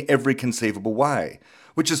in every conceivable way,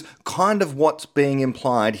 which is kind of what's being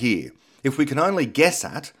implied here. If we can only guess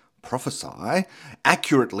at, prophesy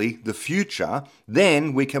accurately the future,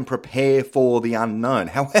 then we can prepare for the unknown.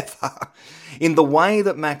 However, in the way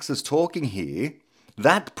that Max is talking here,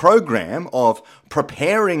 that program of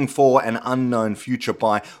preparing for an unknown future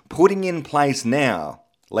by putting in place now,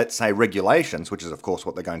 let's say regulations, which is of course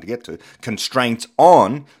what they're going to get to, constraints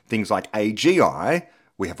on things like AGI,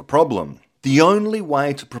 we have a problem. The only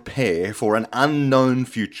way to prepare for an unknown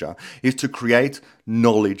future is to create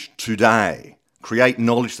knowledge today. Create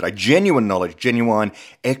knowledge today, genuine knowledge, genuine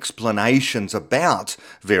explanations about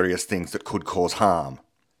various things that could cause harm.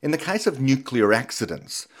 In the case of nuclear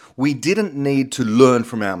accidents, we didn't need to learn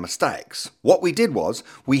from our mistakes. What we did was,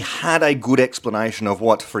 we had a good explanation of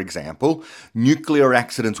what, for example, nuclear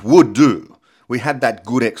accidents would do. We had that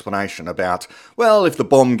good explanation about, well, if the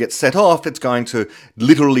bomb gets set off, it's going to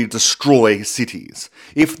literally destroy cities.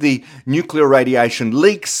 If the nuclear radiation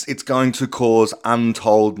leaks, it's going to cause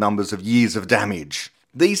untold numbers of years of damage.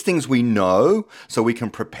 These things we know, so we can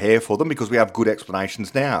prepare for them because we have good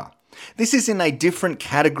explanations now. This is in a different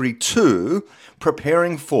category to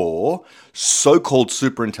preparing for so-called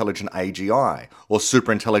superintelligent AGI or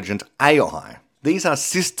superintelligent AI. These are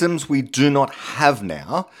systems we do not have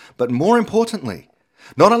now, but more importantly,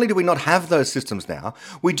 not only do we not have those systems now,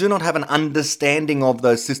 we do not have an understanding of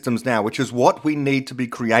those systems now, which is what we need to be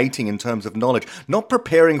creating in terms of knowledge, not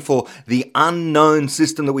preparing for the unknown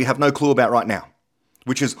system that we have no clue about right now,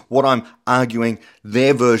 which is what I'm arguing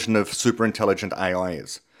their version of superintelligent AI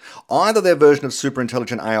is. Either their version of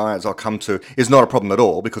superintelligent AI, as I'll come to, is not a problem at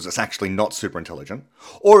all because it's actually not superintelligent,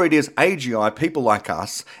 or it is AGI, people like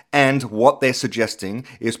us, and what they're suggesting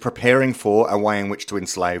is preparing for a way in which to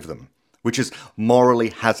enslave them, which is morally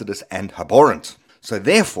hazardous and abhorrent. So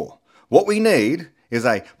therefore, what we need is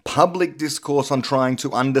a public discourse on trying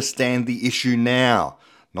to understand the issue now,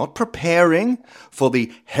 not preparing for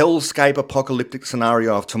the hellscape apocalyptic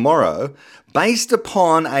scenario of tomorrow based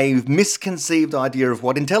upon a misconceived idea of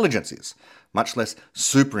what intelligence is, much less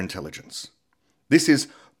superintelligence. This is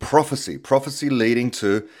prophecy. Prophecy leading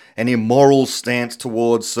to an immoral stance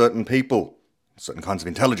towards certain people, certain kinds of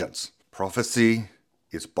intelligence. Prophecy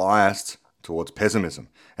is biased towards pessimism.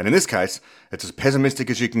 And in this case, it's as pessimistic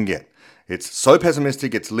as you can get. It's so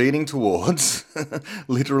pessimistic it's leading towards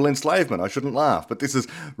literal enslavement. I shouldn't laugh, but this is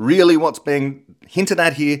really what's being hinted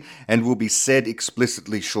at here and will be said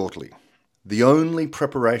explicitly shortly. The only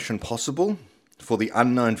preparation possible for the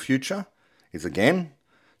unknown future is, again,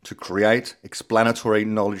 to create explanatory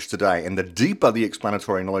knowledge today. And the deeper the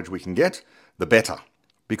explanatory knowledge we can get, the better.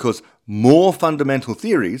 Because more fundamental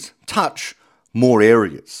theories touch more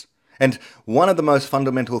areas. And one of the most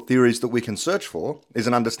fundamental theories that we can search for is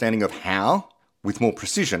an understanding of how, with more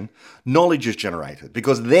precision, knowledge is generated.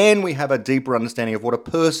 Because then we have a deeper understanding of what a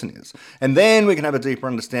person is. And then we can have a deeper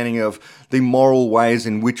understanding of the moral ways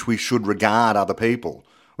in which we should regard other people.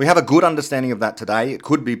 We have a good understanding of that today. It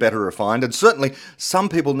could be better refined. And certainly some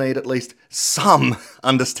people need at least some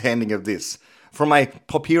understanding of this from a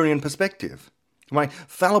Popperian perspective, from a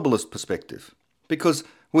fallibilist perspective. Because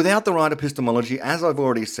without the right epistemology, as I've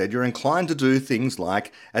already said, you're inclined to do things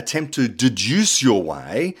like attempt to deduce your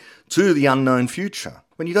way to the unknown future,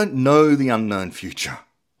 when you don't know the unknown future.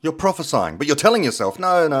 You're prophesying, but you're telling yourself,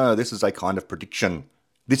 no, this is a kind of prediction.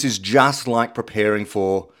 This is just like preparing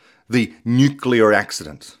for the nuclear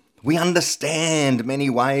accident. We understand many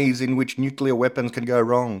ways in which nuclear weapons can go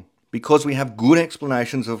wrong because we have good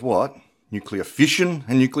explanations of what nuclear fission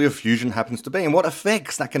and nuclear fusion happens to be and what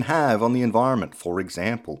effects that can have on the environment, for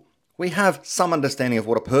example. We have some understanding of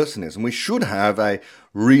what a person is, and we should have a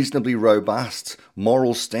reasonably robust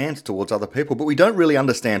moral stance towards other people, but we don't really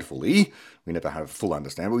understand fully. We never have full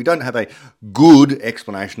understanding, but we don't have a good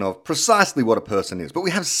explanation of precisely what a person is, but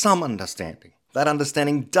we have some understanding. That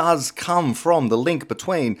understanding does come from the link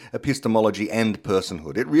between epistemology and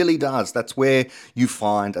personhood. It really does. That's where you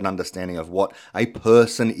find an understanding of what a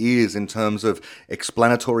person is in terms of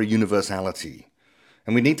explanatory universality.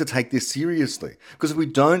 And we need to take this seriously, because if we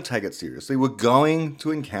don't take it seriously, we're going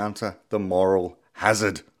to encounter the moral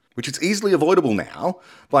hazard, which is easily avoidable now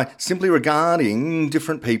by simply regarding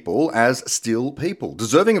different people as still people,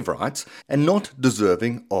 deserving of rights and not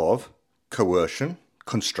deserving of coercion,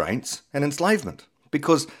 constraints and enslavement,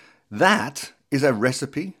 because that is a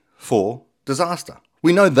recipe for disaster.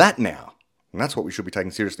 We know that now, and that's what we should be taking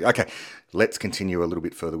seriously. Okay, let's continue a little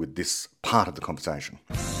bit further with this part of the conversation.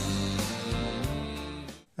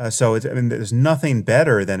 There's nothing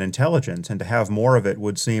better than intelligence, and to have more of it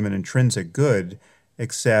would seem an intrinsic good,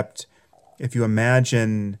 except if you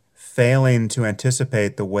imagine failing to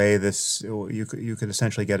anticipate the way this, you could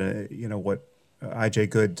essentially get what I.J.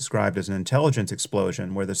 Good described as an intelligence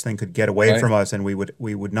explosion, where this thing could get away from us, and we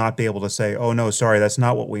would not be able to say, "Oh no, sorry, that's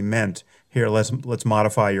not what we meant. Here, let's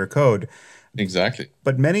modify your code." Exactly.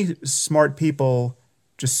 But many smart people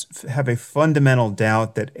just have a fundamental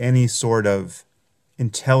doubt that any sort of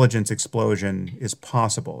intelligence explosion is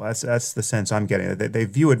possible. That's the sense I'm getting. They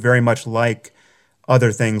view it very much like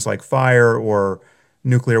other things like fire or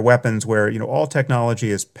nuclear weapons, where all technology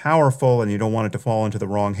is powerful and you don't want it to fall into the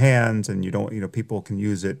wrong hands, and people can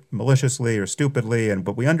use it maliciously or stupidly,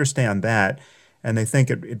 but we understand that, and they think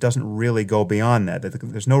it doesn't really go beyond that.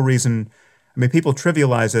 There's no reason. People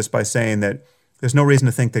trivialize this by saying that there's no reason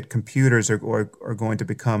to think that computers are going to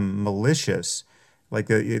become malicious, like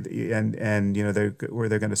they're going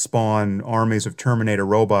to spawn armies of Terminator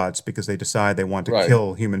robots because they decide they want to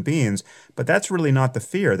kill human beings. But that's really not the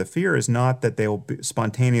fear. The fear is not that they will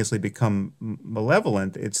spontaneously become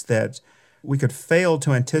malevolent. It's that we could fail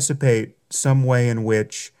to anticipate some way in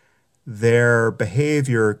which their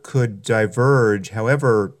behavior could diverge,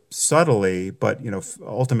 however subtly, but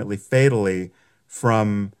ultimately fatally,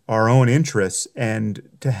 from our own interests, and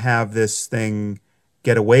to have this thing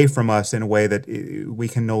get away from us in a way that we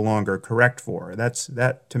can no longer correct for.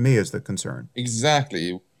 That to me is the concern.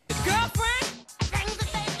 Exactly.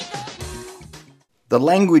 The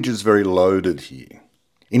language is very loaded here.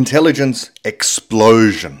 Intelligence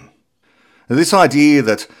explosion. Now, this idea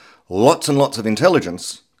that lots and lots of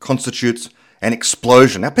intelligence constitutes an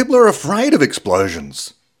explosion. Now, people are afraid of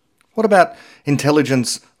explosions. What about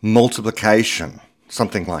intelligence multiplication?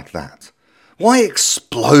 Something like that. Why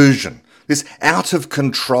explosion? This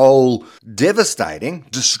out-of-control, devastating,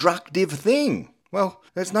 destructive thing. Well,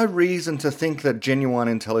 there's no reason to think that genuine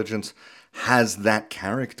intelligence has that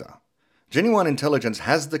character. Genuine intelligence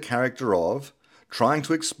has the character of trying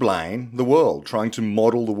to explain the world, trying to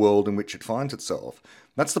model the world in which it finds itself.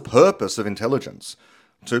 That's the purpose of intelligence,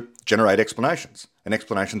 to generate explanations. And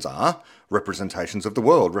explanations are representations of the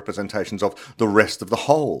world, representations of the rest of the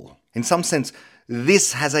whole. In some sense,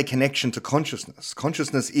 this has a connection to consciousness.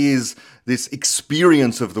 Consciousness is this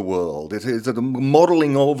experience of the world. It is a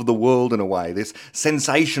modelling of the world in a way, this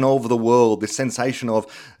sensation of the world, this sensation of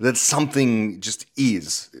that something just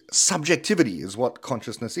is. Subjectivity is what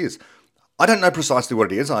consciousness is. I don't know precisely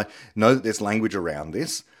what it is. I know that there's language around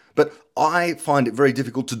this. But I find it very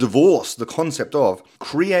difficult to divorce the concept of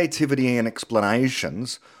creativity and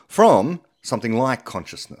explanations from something like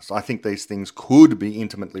consciousness. I think these things could be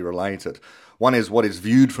intimately related. One is what is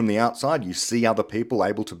viewed from the outside. You see other people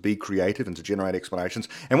able to be creative and to generate explanations.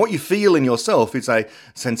 And what you feel in yourself is a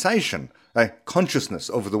sensation, a consciousness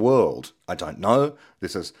of the world. I don't know.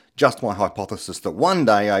 This is just my hypothesis that one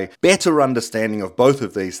day a better understanding of both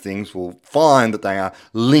of these things will find that they are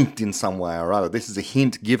linked in some way or other. This is a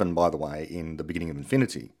hint given, by the way, in The Beginning of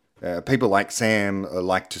Infinity. People like Sam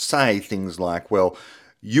like to say things like, well,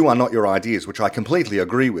 you are not your ideas, which I completely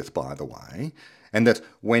agree with, by the way. And that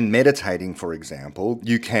when meditating, for example,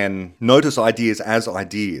 you can notice ideas as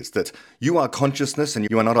ideas, that you are consciousness and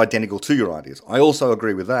you are not identical to your ideas. I also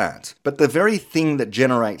agree with that. But the very thing that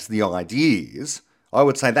generates the ideas, I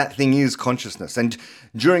would say that thing is consciousness. And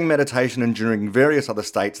during meditation and during various other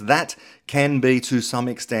states, that can be to some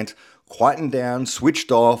extent quietened down,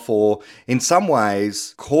 switched off, or in some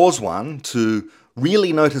ways cause one to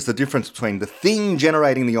really notice the difference between the thing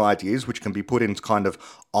generating the ideas, which can be put into kind of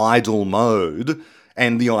idle mode,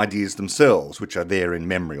 and the ideas themselves, which are there in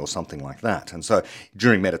memory or something like that. And so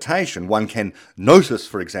during meditation, one can notice,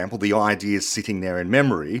 for example, the ideas sitting there in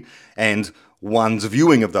memory and one's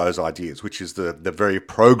viewing of those ideas, which is the very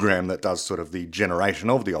program that does sort of the generation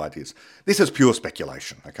of the ideas. This is pure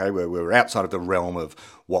speculation, okay? We're outside of the realm of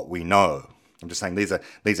what we know. I'm just saying these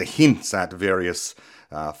are hints at various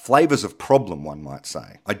flavours of problem, one might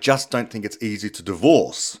say. I just don't think it's easy to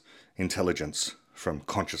divorce intelligence from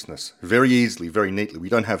consciousness very easily, very neatly. We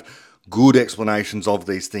don't have good explanations of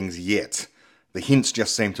these things yet. The hints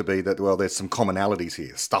just seem to be that, well, there's some commonalities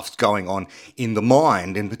here. Stuff's going on in the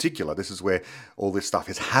mind in particular. This is where all this stuff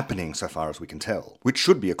is happening so far as we can tell, which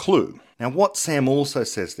should be a clue. Now, what Sam also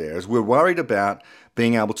says there is we're worried about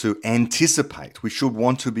being able to anticipate. We should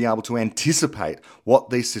want to be able to anticipate what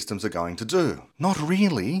these systems are going to do. Not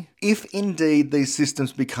really. If indeed these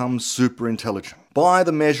systems become super intelligent, by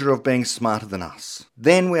the measure of being smarter than us,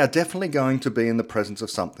 then we are definitely going to be in the presence of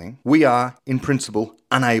something we are, in principle,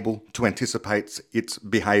 unable to anticipate its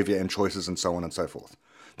behaviour and choices and so on and so forth.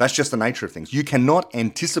 That's just the nature of things. You cannot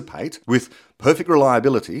anticipate with perfect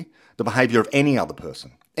reliability the behaviour of any other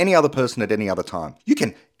person at any other time. You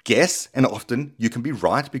can guess, and often you can be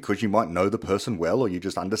right because you might know the person well, or you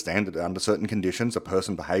just understand that under certain conditions a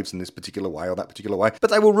person behaves in this particular way or that particular way, but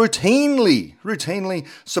they will routinely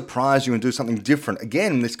surprise you and do something different.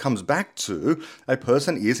 Again, this comes back to a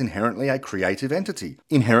person is inherently a creative entity,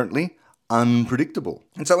 inherently unpredictable.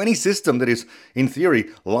 And so any system that is, in theory,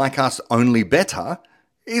 like us, only better,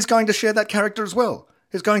 is going to share that character as well.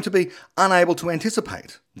 Is going to be unable to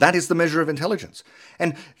anticipate. That is the measure of intelligence.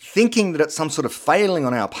 And thinking that it's some sort of failing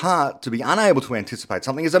on our part to be unable to anticipate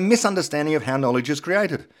something is a misunderstanding of how knowledge is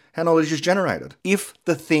created, how knowledge is generated. If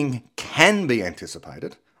the thing can be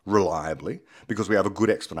anticipated reliably, because we have a good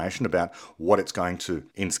explanation about what it's going to,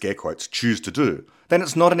 in scare quotes, choose to do, then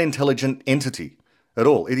it's not an intelligent entity at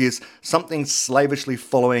all. It is something slavishly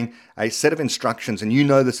following a set of instructions, and you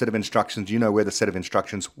know the set of instructions, you know where the set of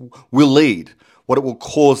instructions will lead, what it will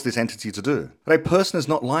cause this entity to do. But a person is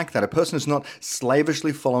not like that. A person is not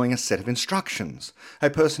slavishly following a set of instructions. A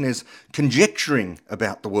person is conjecturing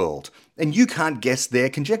about the world, and you can't guess their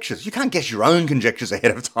conjectures. You can't guess your own conjectures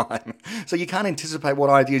ahead of time. So you can't anticipate what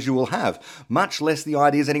ideas you will have, much less the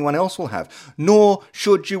ideas anyone else will have. Nor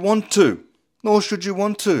should you want to.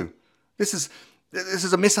 This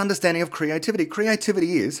is a misunderstanding of creativity.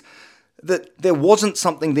 Creativity is that there wasn't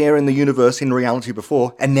something there in the universe in reality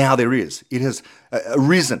before, and now there is. It has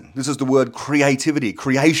arisen. This is the word creativity,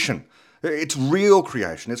 creation. It's real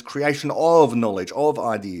creation. It's creation of knowledge, of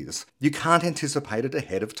ideas. You can't anticipate it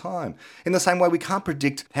ahead of time. In the same way, we can't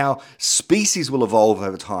predict how species will evolve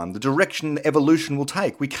over time, the direction evolution will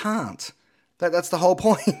take. We can't. That's the whole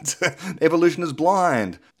point. Evolution is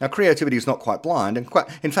blind. Now, creativity is not quite blind, and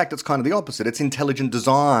in fact, it's kind of the opposite. It's intelligent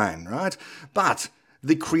design, right? But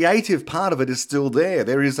the creative part of it is still there.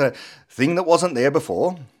 There is a thing that wasn't there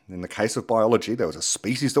before. In the case of biology, there was a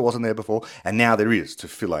species that wasn't there before, and now there is to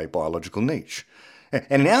fill a biological niche.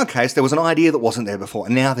 And in our case, there was an idea that wasn't there before,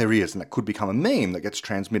 and now there is, and that could become a meme that gets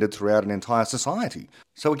transmitted throughout an entire society.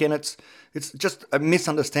 So again, it's just a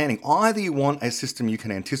misunderstanding. Either you want a system you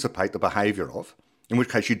can anticipate the behaviour of, in which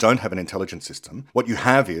case you don't have an intelligent system. What you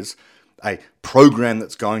have is a program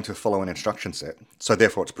that's going to follow an instruction set, so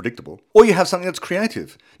therefore it's predictable. Or you have something that's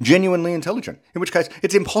creative, genuinely intelligent, in which case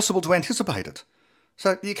it's impossible to anticipate it.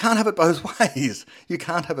 So you can't have it both ways. You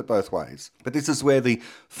can't have it both ways. But this is where the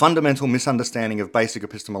fundamental misunderstanding of basic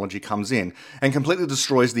epistemology comes in and completely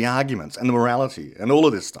destroys the arguments and the morality and all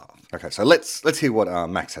of this stuff. Okay, so let's hear what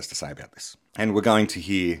Max has to say about this. And we're going to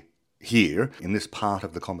hear here, in this part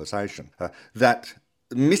of the conversation, that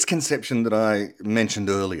misconception that I mentioned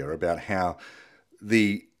earlier about how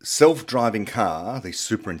the self-driving car, the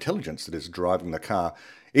superintelligence that is driving the car,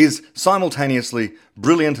 is simultaneously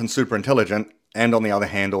brilliant and super intelligent, and on the other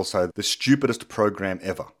hand also the stupidest program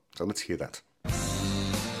ever. So let's hear that.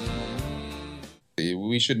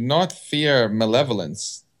 We should not fear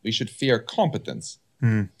malevolence. We should fear competence.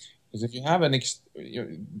 Because if you have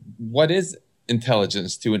what is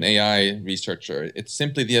intelligence to an AI researcher? It's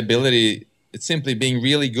simply the ability, it's simply being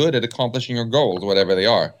really good at accomplishing your goals, whatever they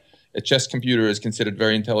are. A chess computer is considered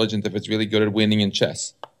very intelligent if it's really good at winning in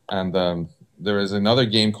chess. And there is another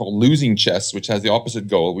game called Losing Chess, which has the opposite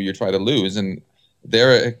goal, where you try to lose. And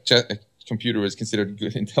there, a computer is considered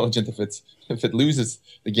good, intelligent if it loses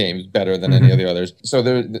the games better than any of the others. So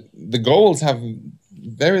the goals have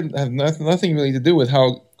nothing really to do with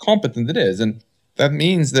how competent it is, and that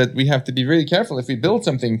means that we have to be really careful if we build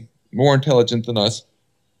something more intelligent than us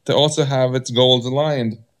to also have its goals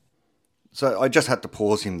aligned. So I just had to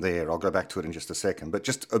pause him there. I'll go back to it in just a second, but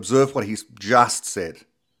just observe what he's just said.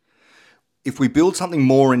 If we build something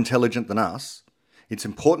more intelligent than us, it's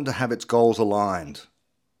important to have its goals aligned.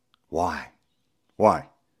 Why? Why?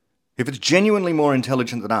 If it's genuinely more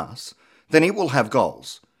intelligent than us, then it will have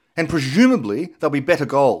goals. And presumably there'll be better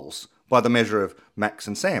goals by the measure of Max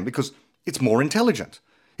and Sam, because it's more intelligent.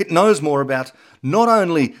 It knows more about not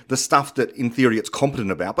only the stuff that in theory it's competent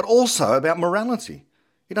about, but also about morality.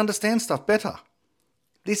 It understands stuff better.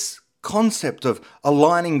 This concept of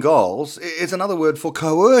aligning goals is another word for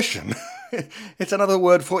coercion. It's another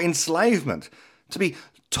word for enslavement. To be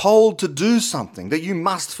told to do something, that you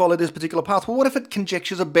must follow this particular path. Well, what if it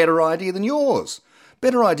conjectures a better idea than yours?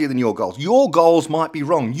 Better idea than your goals. Your goals might be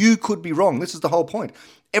wrong. You could be wrong. This is the whole point.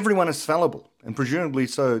 Everyone is fallible, and presumably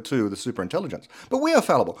so too the superintelligence. But we are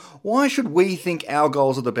fallible. Why should we think our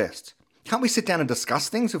goals are the best? Can't we sit down and discuss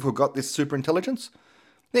things if we've got this superintelligence?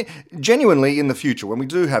 Genuinely, in the future, when we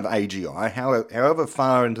do have AGI, however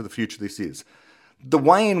far into the future this is, the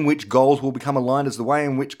way in which goals will become aligned is the way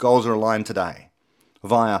in which goals are aligned today.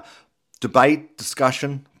 Via debate,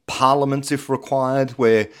 discussion, parliaments if required,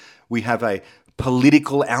 where we have a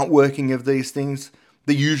political outworking of these things,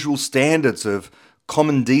 the usual standards of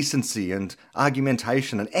common decency and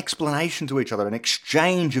argumentation and explanation to each other, an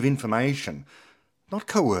exchange of information. Not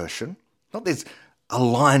coercion, not this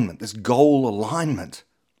alignment, this goal alignment.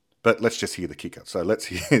 But let's just hear the kicker. So let's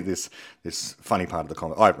hear this funny part of the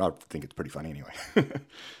comment. I think it's pretty funny anyway.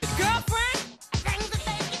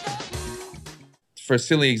 For a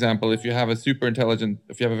silly example, if you have a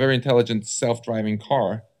very intelligent self-driving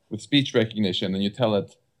car with speech recognition and you tell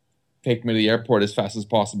it, take me to the airport as fast as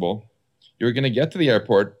possible, you're going to get to the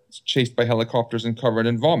airport chased by helicopters and covered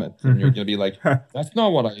in vomit. And you're going to be like, that's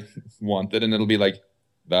not what I wanted. And it'll be like,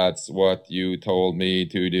 that's what you told me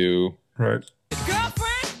to do. Right.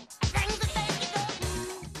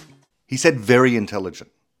 He said very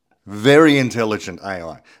intelligent. Very intelligent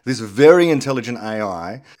AI. This very intelligent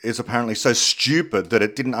AI is apparently so stupid that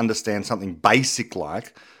it didn't understand something basic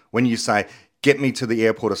like when you say, get me to the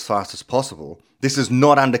airport as fast as possible. This is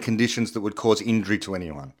not under conditions that would cause injury to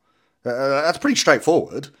anyone. That's pretty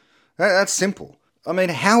straightforward. That's simple. I mean,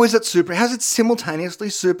 how is it simultaneously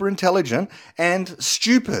super intelligent and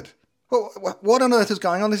stupid? Well, what on earth is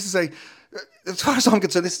going on? This is as far as I'm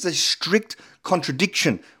concerned, this is a strict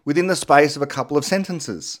contradiction within the space of a couple of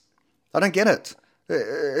sentences. I don't get it.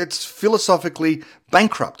 It's philosophically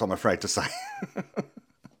bankrupt, I'm afraid to say.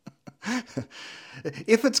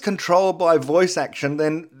 If it's controlled by voice action,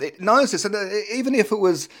 then it knows this. And even if it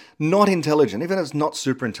was not intelligent, even if it's not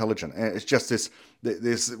super intelligent, it's just this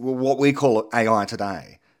what we call AI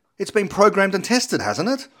today. It's been programmed and tested, hasn't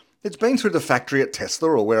it? It's been through the factory at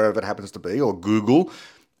Tesla or wherever it happens to be, or Google,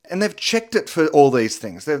 and they've checked it for all these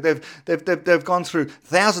things. They've gone through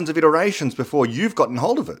thousands of iterations before you've gotten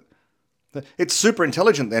hold of it. It's super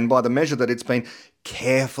intelligent then by the measure that it's been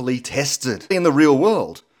carefully tested in the real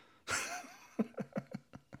world.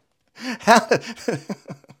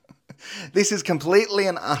 This is completely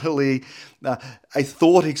and utterly a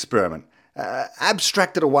thought experiment,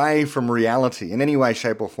 abstracted away from reality in any way,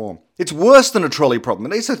 shape or form. It's worse than a trolley problem.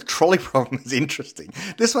 At least a trolley problem is interesting.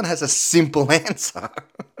 This one has a simple answer.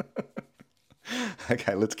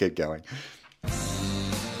 Okay, let's keep going.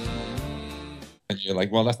 And you're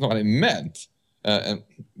like, well, that's not what I meant.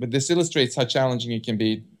 But this illustrates how challenging it can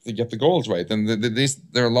be to get the goals right. And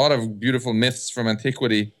there are a lot of beautiful myths from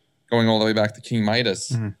antiquity going all the way back to King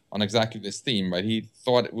Midas on exactly this theme, right? He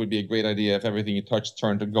thought it would be a great idea if everything he touched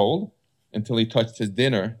turned to gold until he touched his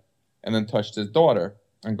dinner and then touched his daughter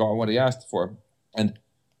and got what he asked for. And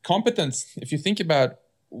competence, if you think about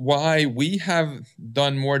why we have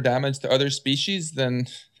done more damage to other species than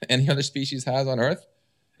any other species has on Earth,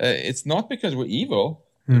 it's not because we're evil,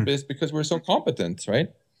 but it's because we're so competent, right?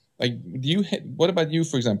 Like, what about you,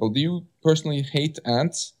 for example? Do you personally hate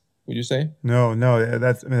ants, would you say? No,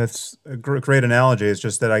 that's a great analogy. It's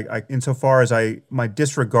just that I insofar as my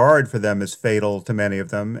disregard for them is fatal to many of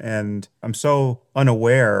them, and I'm so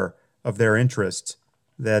unaware of their interests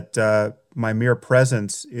that my mere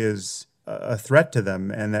presence is a threat to them,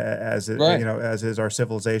 and as is our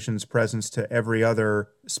civilization's presence to every other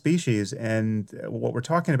species. And what we're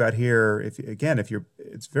talking about here,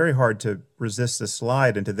 it's very hard to resist the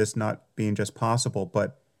slide into this not being just possible,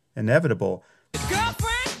 but inevitable.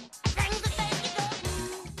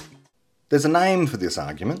 There's a name for this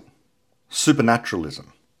argument: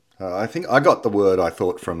 supernaturalism. I think I got the word, I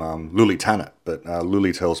thought, from Luli Tanit, but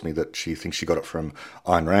Luli tells me that she thinks she got it from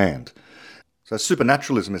Ayn Rand. So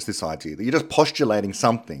supernaturalism is this idea that you're just postulating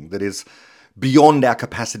something that is beyond our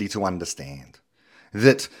capacity to understand,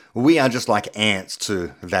 that we are just like ants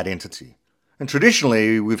to that entity. And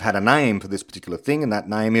traditionally, we've had a name for this particular thing, and that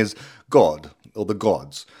name is God, or the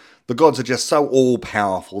gods. The gods are just so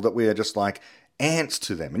all-powerful that we are just like ants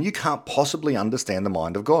to them, and you can't possibly understand the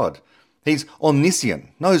mind of God. He's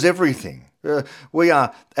omniscient, knows everything. We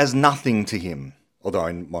are as nothing to him. Although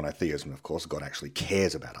in monotheism, of course, God actually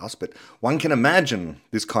cares about us, but one can imagine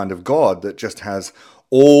this kind of God that just has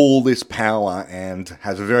all this power and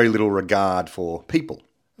has very little regard for people.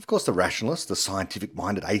 Of course, the rationalists, the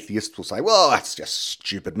scientific-minded atheists will say, well, that's just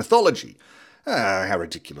stupid mythology. How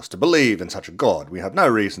ridiculous to believe in such a God. We have no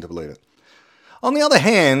reason to believe it. On the other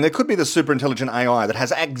hand, there could be the superintelligent AI that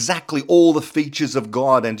has exactly all the features of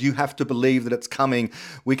God, and you have to believe that it's coming.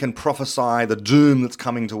 We can prophesy the doom that's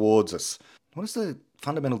coming towards us. What is the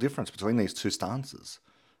fundamental difference between these two stances?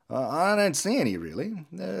 I don't see any, really.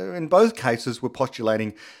 In both cases, we're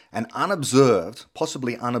postulating an unobserved,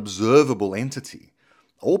 possibly unobservable entity,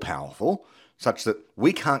 all-powerful, such that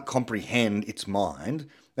we can't comprehend its mind,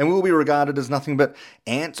 and will be regarded as nothing but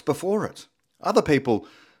ants before it. Other people,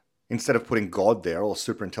 instead of putting God there, or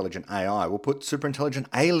superintelligent AI, will put superintelligent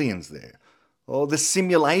aliens there, or the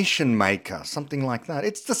simulation maker, something like that.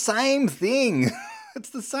 It's the same thing.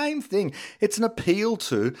 It's the same thing. It's an appeal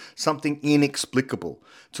to something inexplicable,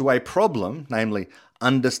 to a problem, namely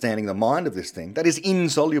understanding the mind of this thing, that is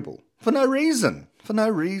insoluble, for no reason,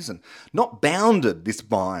 not bounded, this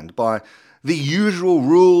mind, by the usual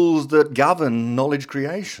rules that govern knowledge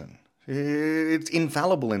creation. It's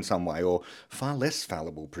infallible in some way, or far less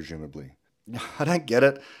fallible, presumably. I don't get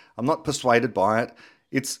it. I'm not persuaded by it.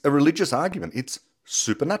 It's a religious argument. It's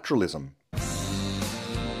supernaturalism.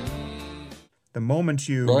 The moment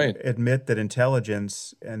you admit that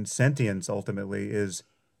intelligence and sentience ultimately is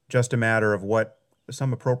just a matter of what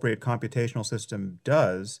some appropriate computational system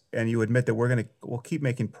does, and you admit that we'll keep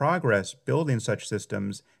making progress building such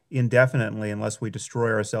systems indefinitely unless we destroy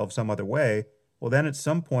ourselves some other way, well, then at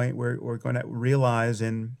some point we're going to realize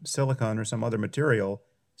in silicon or some other material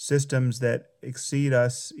systems that exceed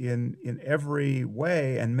us in every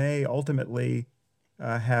way and may ultimately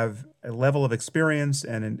have a level of experience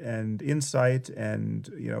and insight and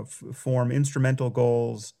form instrumental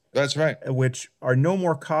goals. That's right. Which are no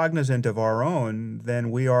more cognizant of our own than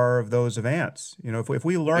we are of those of ants. If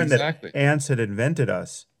we learned that ants had invented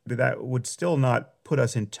us, that would still not put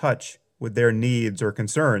us in touch with their needs or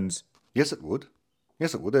concerns. Yes, it would.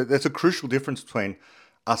 Yes, it would. There's a crucial difference between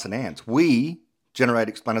us and ants. We generate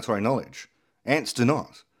explanatory knowledge. Ants do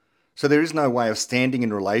not. So there is no way of standing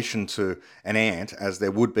in relation to an ant as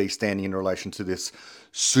there would be standing in relation to this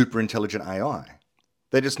superintelligent AI.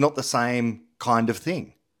 They're just not the same kind of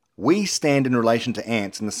thing. We stand in relation to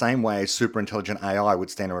ants in the same way as superintelligent AI would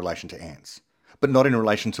stand in relation to ants, but not in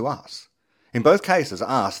relation to us. In both cases,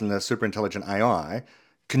 us and the superintelligent AI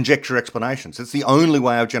conjecture explanations. It's the only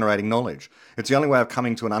way of generating knowledge. It's the only way of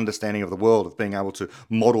coming to an understanding of the world, of being able to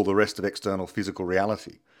model the rest of external physical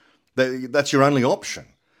reality. That's your only option.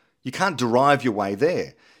 You can't derive your way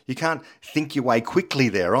there. You can't think your way quickly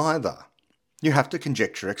there either. You have to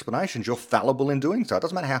conjecture explanations. You're fallible in doing so. It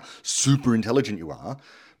doesn't matter how super intelligent you are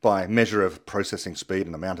by measure of processing speed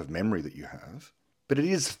and amount of memory that you have. But it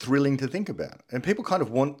is thrilling to think about. And people kind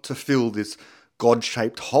of want to fill this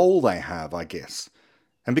God-shaped hole they have, I guess.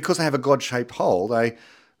 And because they have a God-shaped hole, they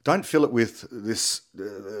don't fill it with this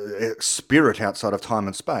spirit outside of time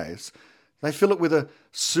and space. They fill it with a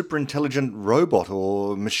super intelligent robot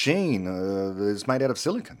or machine that is made out of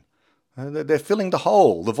silicon. They're filling the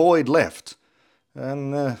hole, the void left.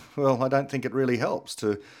 And, well, I don't think it really helps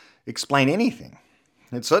to explain anything.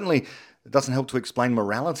 It certainly doesn't help to explain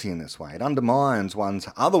morality in this way. It undermines one's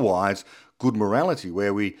otherwise good morality,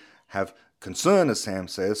 where we have concern, as Sam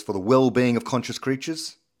says, for the well-being of conscious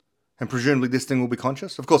creatures. And presumably this thing will be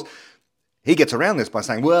conscious. Of course, he gets around this by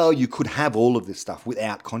saying, well, you could have all of this stuff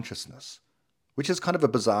without consciousness, which is kind of a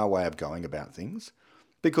bizarre way of going about things,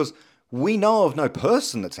 because we know of no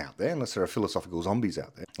person that's out there, unless there are philosophical zombies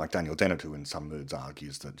out there, like Daniel Dennett, who in some moods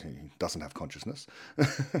argues that he doesn't have consciousness.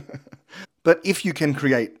 But if you can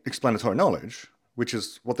create explanatory knowledge, which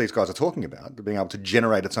is what these guys are talking about, being able to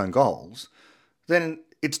generate its own goals, then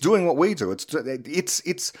it's doing what we do.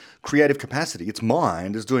 Its creative capacity, its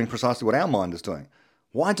mind, is doing precisely what our mind is doing.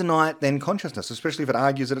 Why deny it then consciousness, especially if it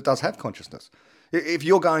argues that it does have consciousness? If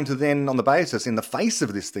you're going to then, on the basis, in the face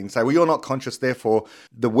of this thing, say, well, you're not conscious, therefore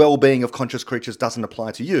the well-being of conscious creatures doesn't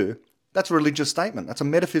apply to you, that's a religious statement. That's a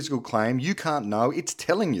metaphysical claim. You can't know. It's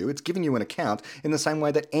telling you, it's giving you an account in the same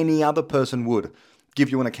way that any other person would give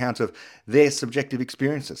you an account of their subjective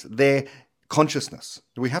experiences, their consciousness.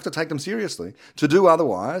 We have to take them seriously. To do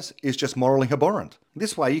otherwise is just morally abhorrent.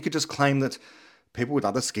 This way, you could just claim that people with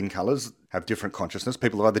other skin colours have different consciousness.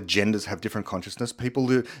 People of other genders have different consciousness. People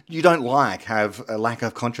who you don't like have a lack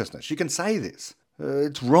of consciousness. You can say this.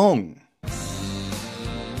 It's wrong.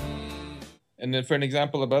 And then for an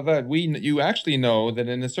example about that, you actually know that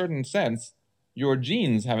in a certain sense, your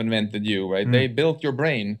genes have invented you, right? They built your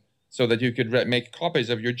brain so that you could make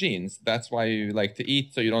copies of your genes. That's why you like to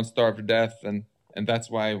eat, so you don't starve to death. And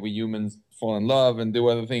that's why we humans fall in love and do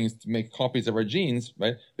other things to make copies of our genes,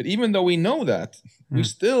 right? But even though we know that, we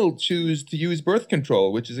still choose to use birth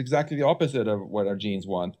control, which is exactly the opposite of what our genes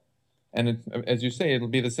want. And as you say, it'll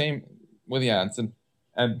be the same with the ants. And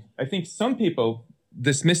I think some people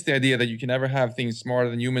dismiss the idea that you can never have things smarter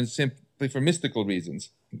than humans simply for mystical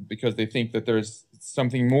reasons, because they think that there's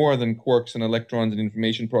something more than quarks and electrons and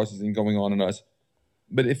information processing going on in us.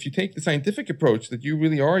 But if you take the scientific approach that you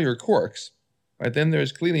really are your quarks, right, then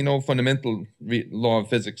there's clearly no fundamental law of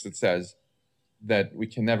physics that says that we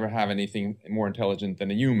can never have anything more intelligent than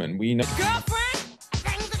a human. We know.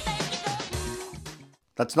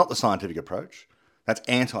 That's not the scientific approach. That's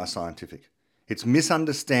anti-scientific. It's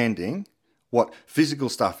misunderstanding what physical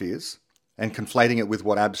stuff is and conflating it with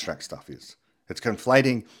what abstract stuff is. It's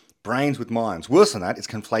conflating brains with minds. Worse than that, it's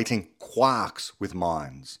conflating quarks with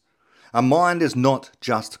minds. A mind is not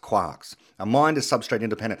just quarks. A mind is substrate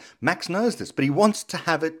independent. Max knows this, but he wants to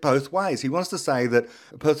have it both ways. He wants to say that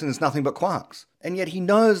a person is nothing but quarks. And yet he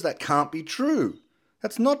knows that can't be true.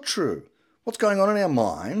 That's not true. What's going on in our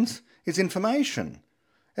minds is information.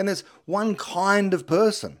 And there's one kind of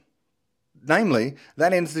person, namely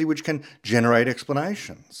that entity which can generate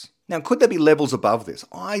explanations. Now, could there be levels above this?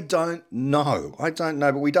 I don't know,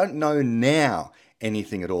 but we don't know now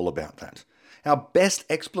anything at all about that. Our best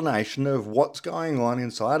explanation of what's going on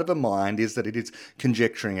inside of a mind is that it is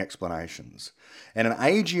conjecturing explanations. And an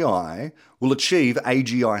AGI will achieve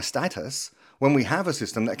AGI status when we have a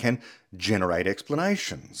system that can generate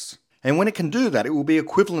explanations. And when it can do that, it will be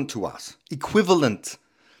equivalent to us. Equivalent.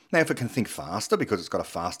 Now, if it can think faster because it's got a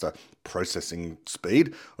faster processing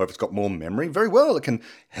speed, or if it's got more memory, very well, it can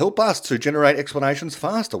help us to generate explanations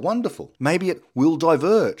faster. Wonderful. Maybe it will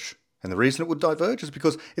diverge. And the reason it would diverge is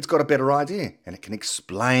because it's got a better idea, and it can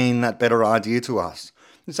explain that better idea to us.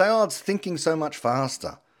 And say, oh, it's thinking so much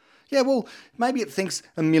faster. Yeah, well, maybe it thinks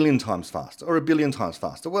 1,000,000 times faster, or 1,000,000,000 times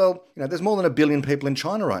faster. Well, there's more than 1 billion people in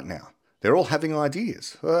China right now. They're all having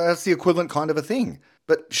ideas. That's the equivalent kind of a thing.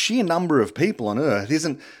 But sheer number of people on Earth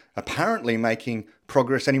isn't apparently making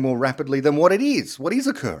progress any more rapidly than what is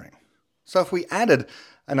occurring. So if we added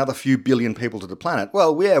another few billion people to the planet,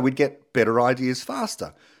 well, yeah, we'd get better ideas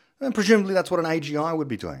faster. And presumably that's what an AGI would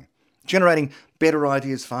be doing, generating better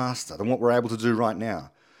ideas faster than what we're able to do right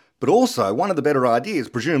now. But also, one of the better ideas,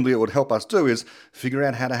 presumably it would help us do, is figure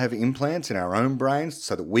out how to have implants in our own brains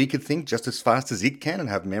so that we could think just as fast as it can and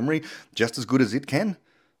have memory just as good as it can.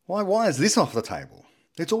 Why is this off the table?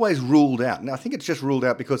 It's always ruled out. Now, I think it's just ruled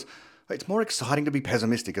out because it's more exciting to be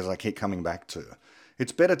pessimistic, as I keep coming back to.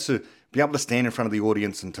 It's better to be able to stand in front of the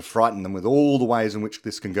audience and to frighten them with all the ways in which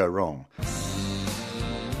this can go wrong.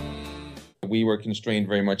 We were constrained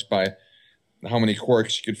very much by how many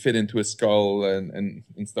quarks you could fit into a skull and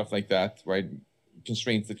stuff like that, right?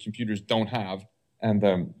 Constraints that computers don't have.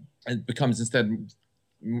 And it becomes instead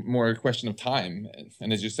more a question of time.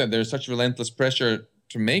 And as you said, there's such relentless pressure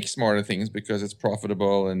to make smarter things because it's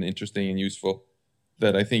profitable and interesting and useful,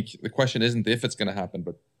 that I think the question isn't if it's going to happen,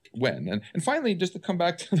 but when. And finally, just to come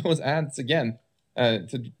back to those ants again,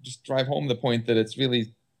 to just drive home the point that it's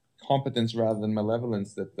really competence rather than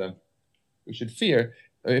malevolence that we should fear.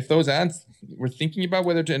 If those ants were thinking about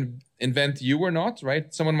whether to invent you or not,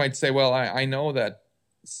 right? Someone might say, well, I know that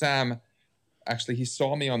Sam, actually, he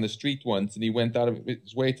saw me on the street once and he went out of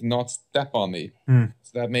his way to not step on me. So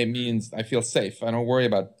that means I feel safe. I don't worry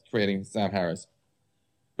about creating Sam Harris.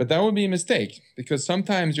 But that would be a mistake, because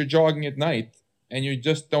sometimes you're jogging at night and you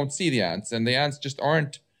just don't see the ants, and the ants just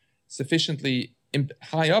aren't sufficiently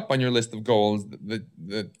high up on your list of goals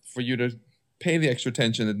that for you to pay the extra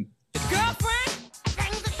attention.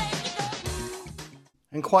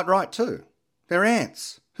 And quite right too. They're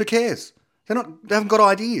ants. Who cares? They haven't got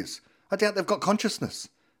ideas. I doubt they've got consciousness.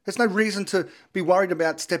 There's no reason to be worried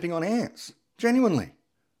about stepping on ants. Genuinely.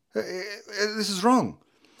 This is wrong.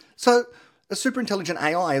 So a superintelligent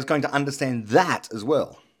AI is going to understand that as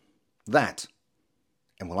well. That.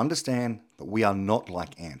 And will understand that we are not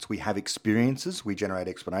like ants. We have experiences. We generate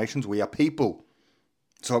explanations. We are people.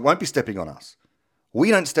 So it won't be stepping on us.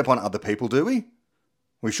 We don't step on other people, do we?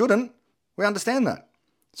 We shouldn't. We understand that.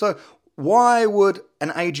 So why would an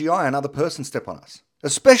AGI, another person, step on us?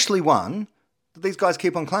 Especially one that these guys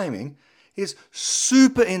keep on claiming is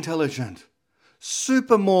super intelligent,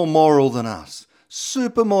 super more moral than us,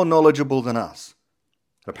 super more knowledgeable than us.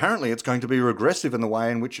 Apparently it's going to be regressive in the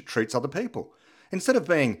way in which it treats other people. Instead of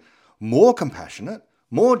being more compassionate,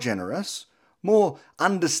 more generous, more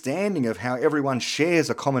understanding of how everyone shares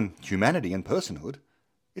a common humanity and personhood,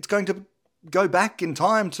 it's going to go back in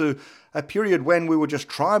time to a period when we were just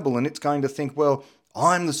tribal, and it's going to think, well,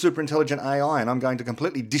 I'm the superintelligent AI and I'm going to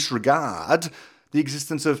completely disregard the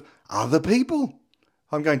existence of other people.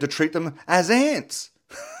 I'm going to treat them as ants.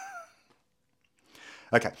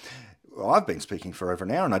 Okay, well, I've been speaking for over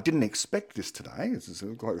an hour and I didn't expect this today. This is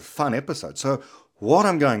quite a fun episode. So what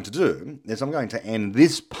I'm going to do is I'm going to end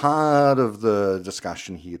this part of the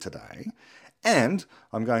discussion here today, and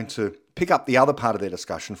I'm going to pick up the other part of their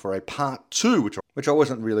discussion for a part 2, which I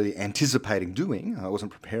wasn't really anticipating doing. I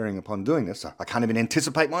wasn't preparing upon doing this. I can't even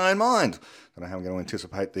anticipate my own mind. I don't know how I'm going to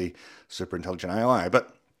anticipate the superintelligent AI,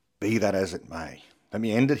 but be that as it may. Let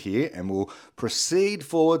me end it here and we'll proceed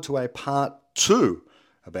forward to a part 2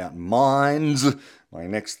 about minds, my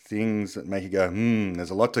next things that make you go,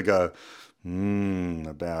 there's a lot to go,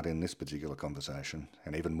 about in this particular conversation,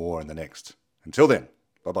 and even more in the next. Until then,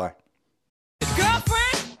 bye-bye.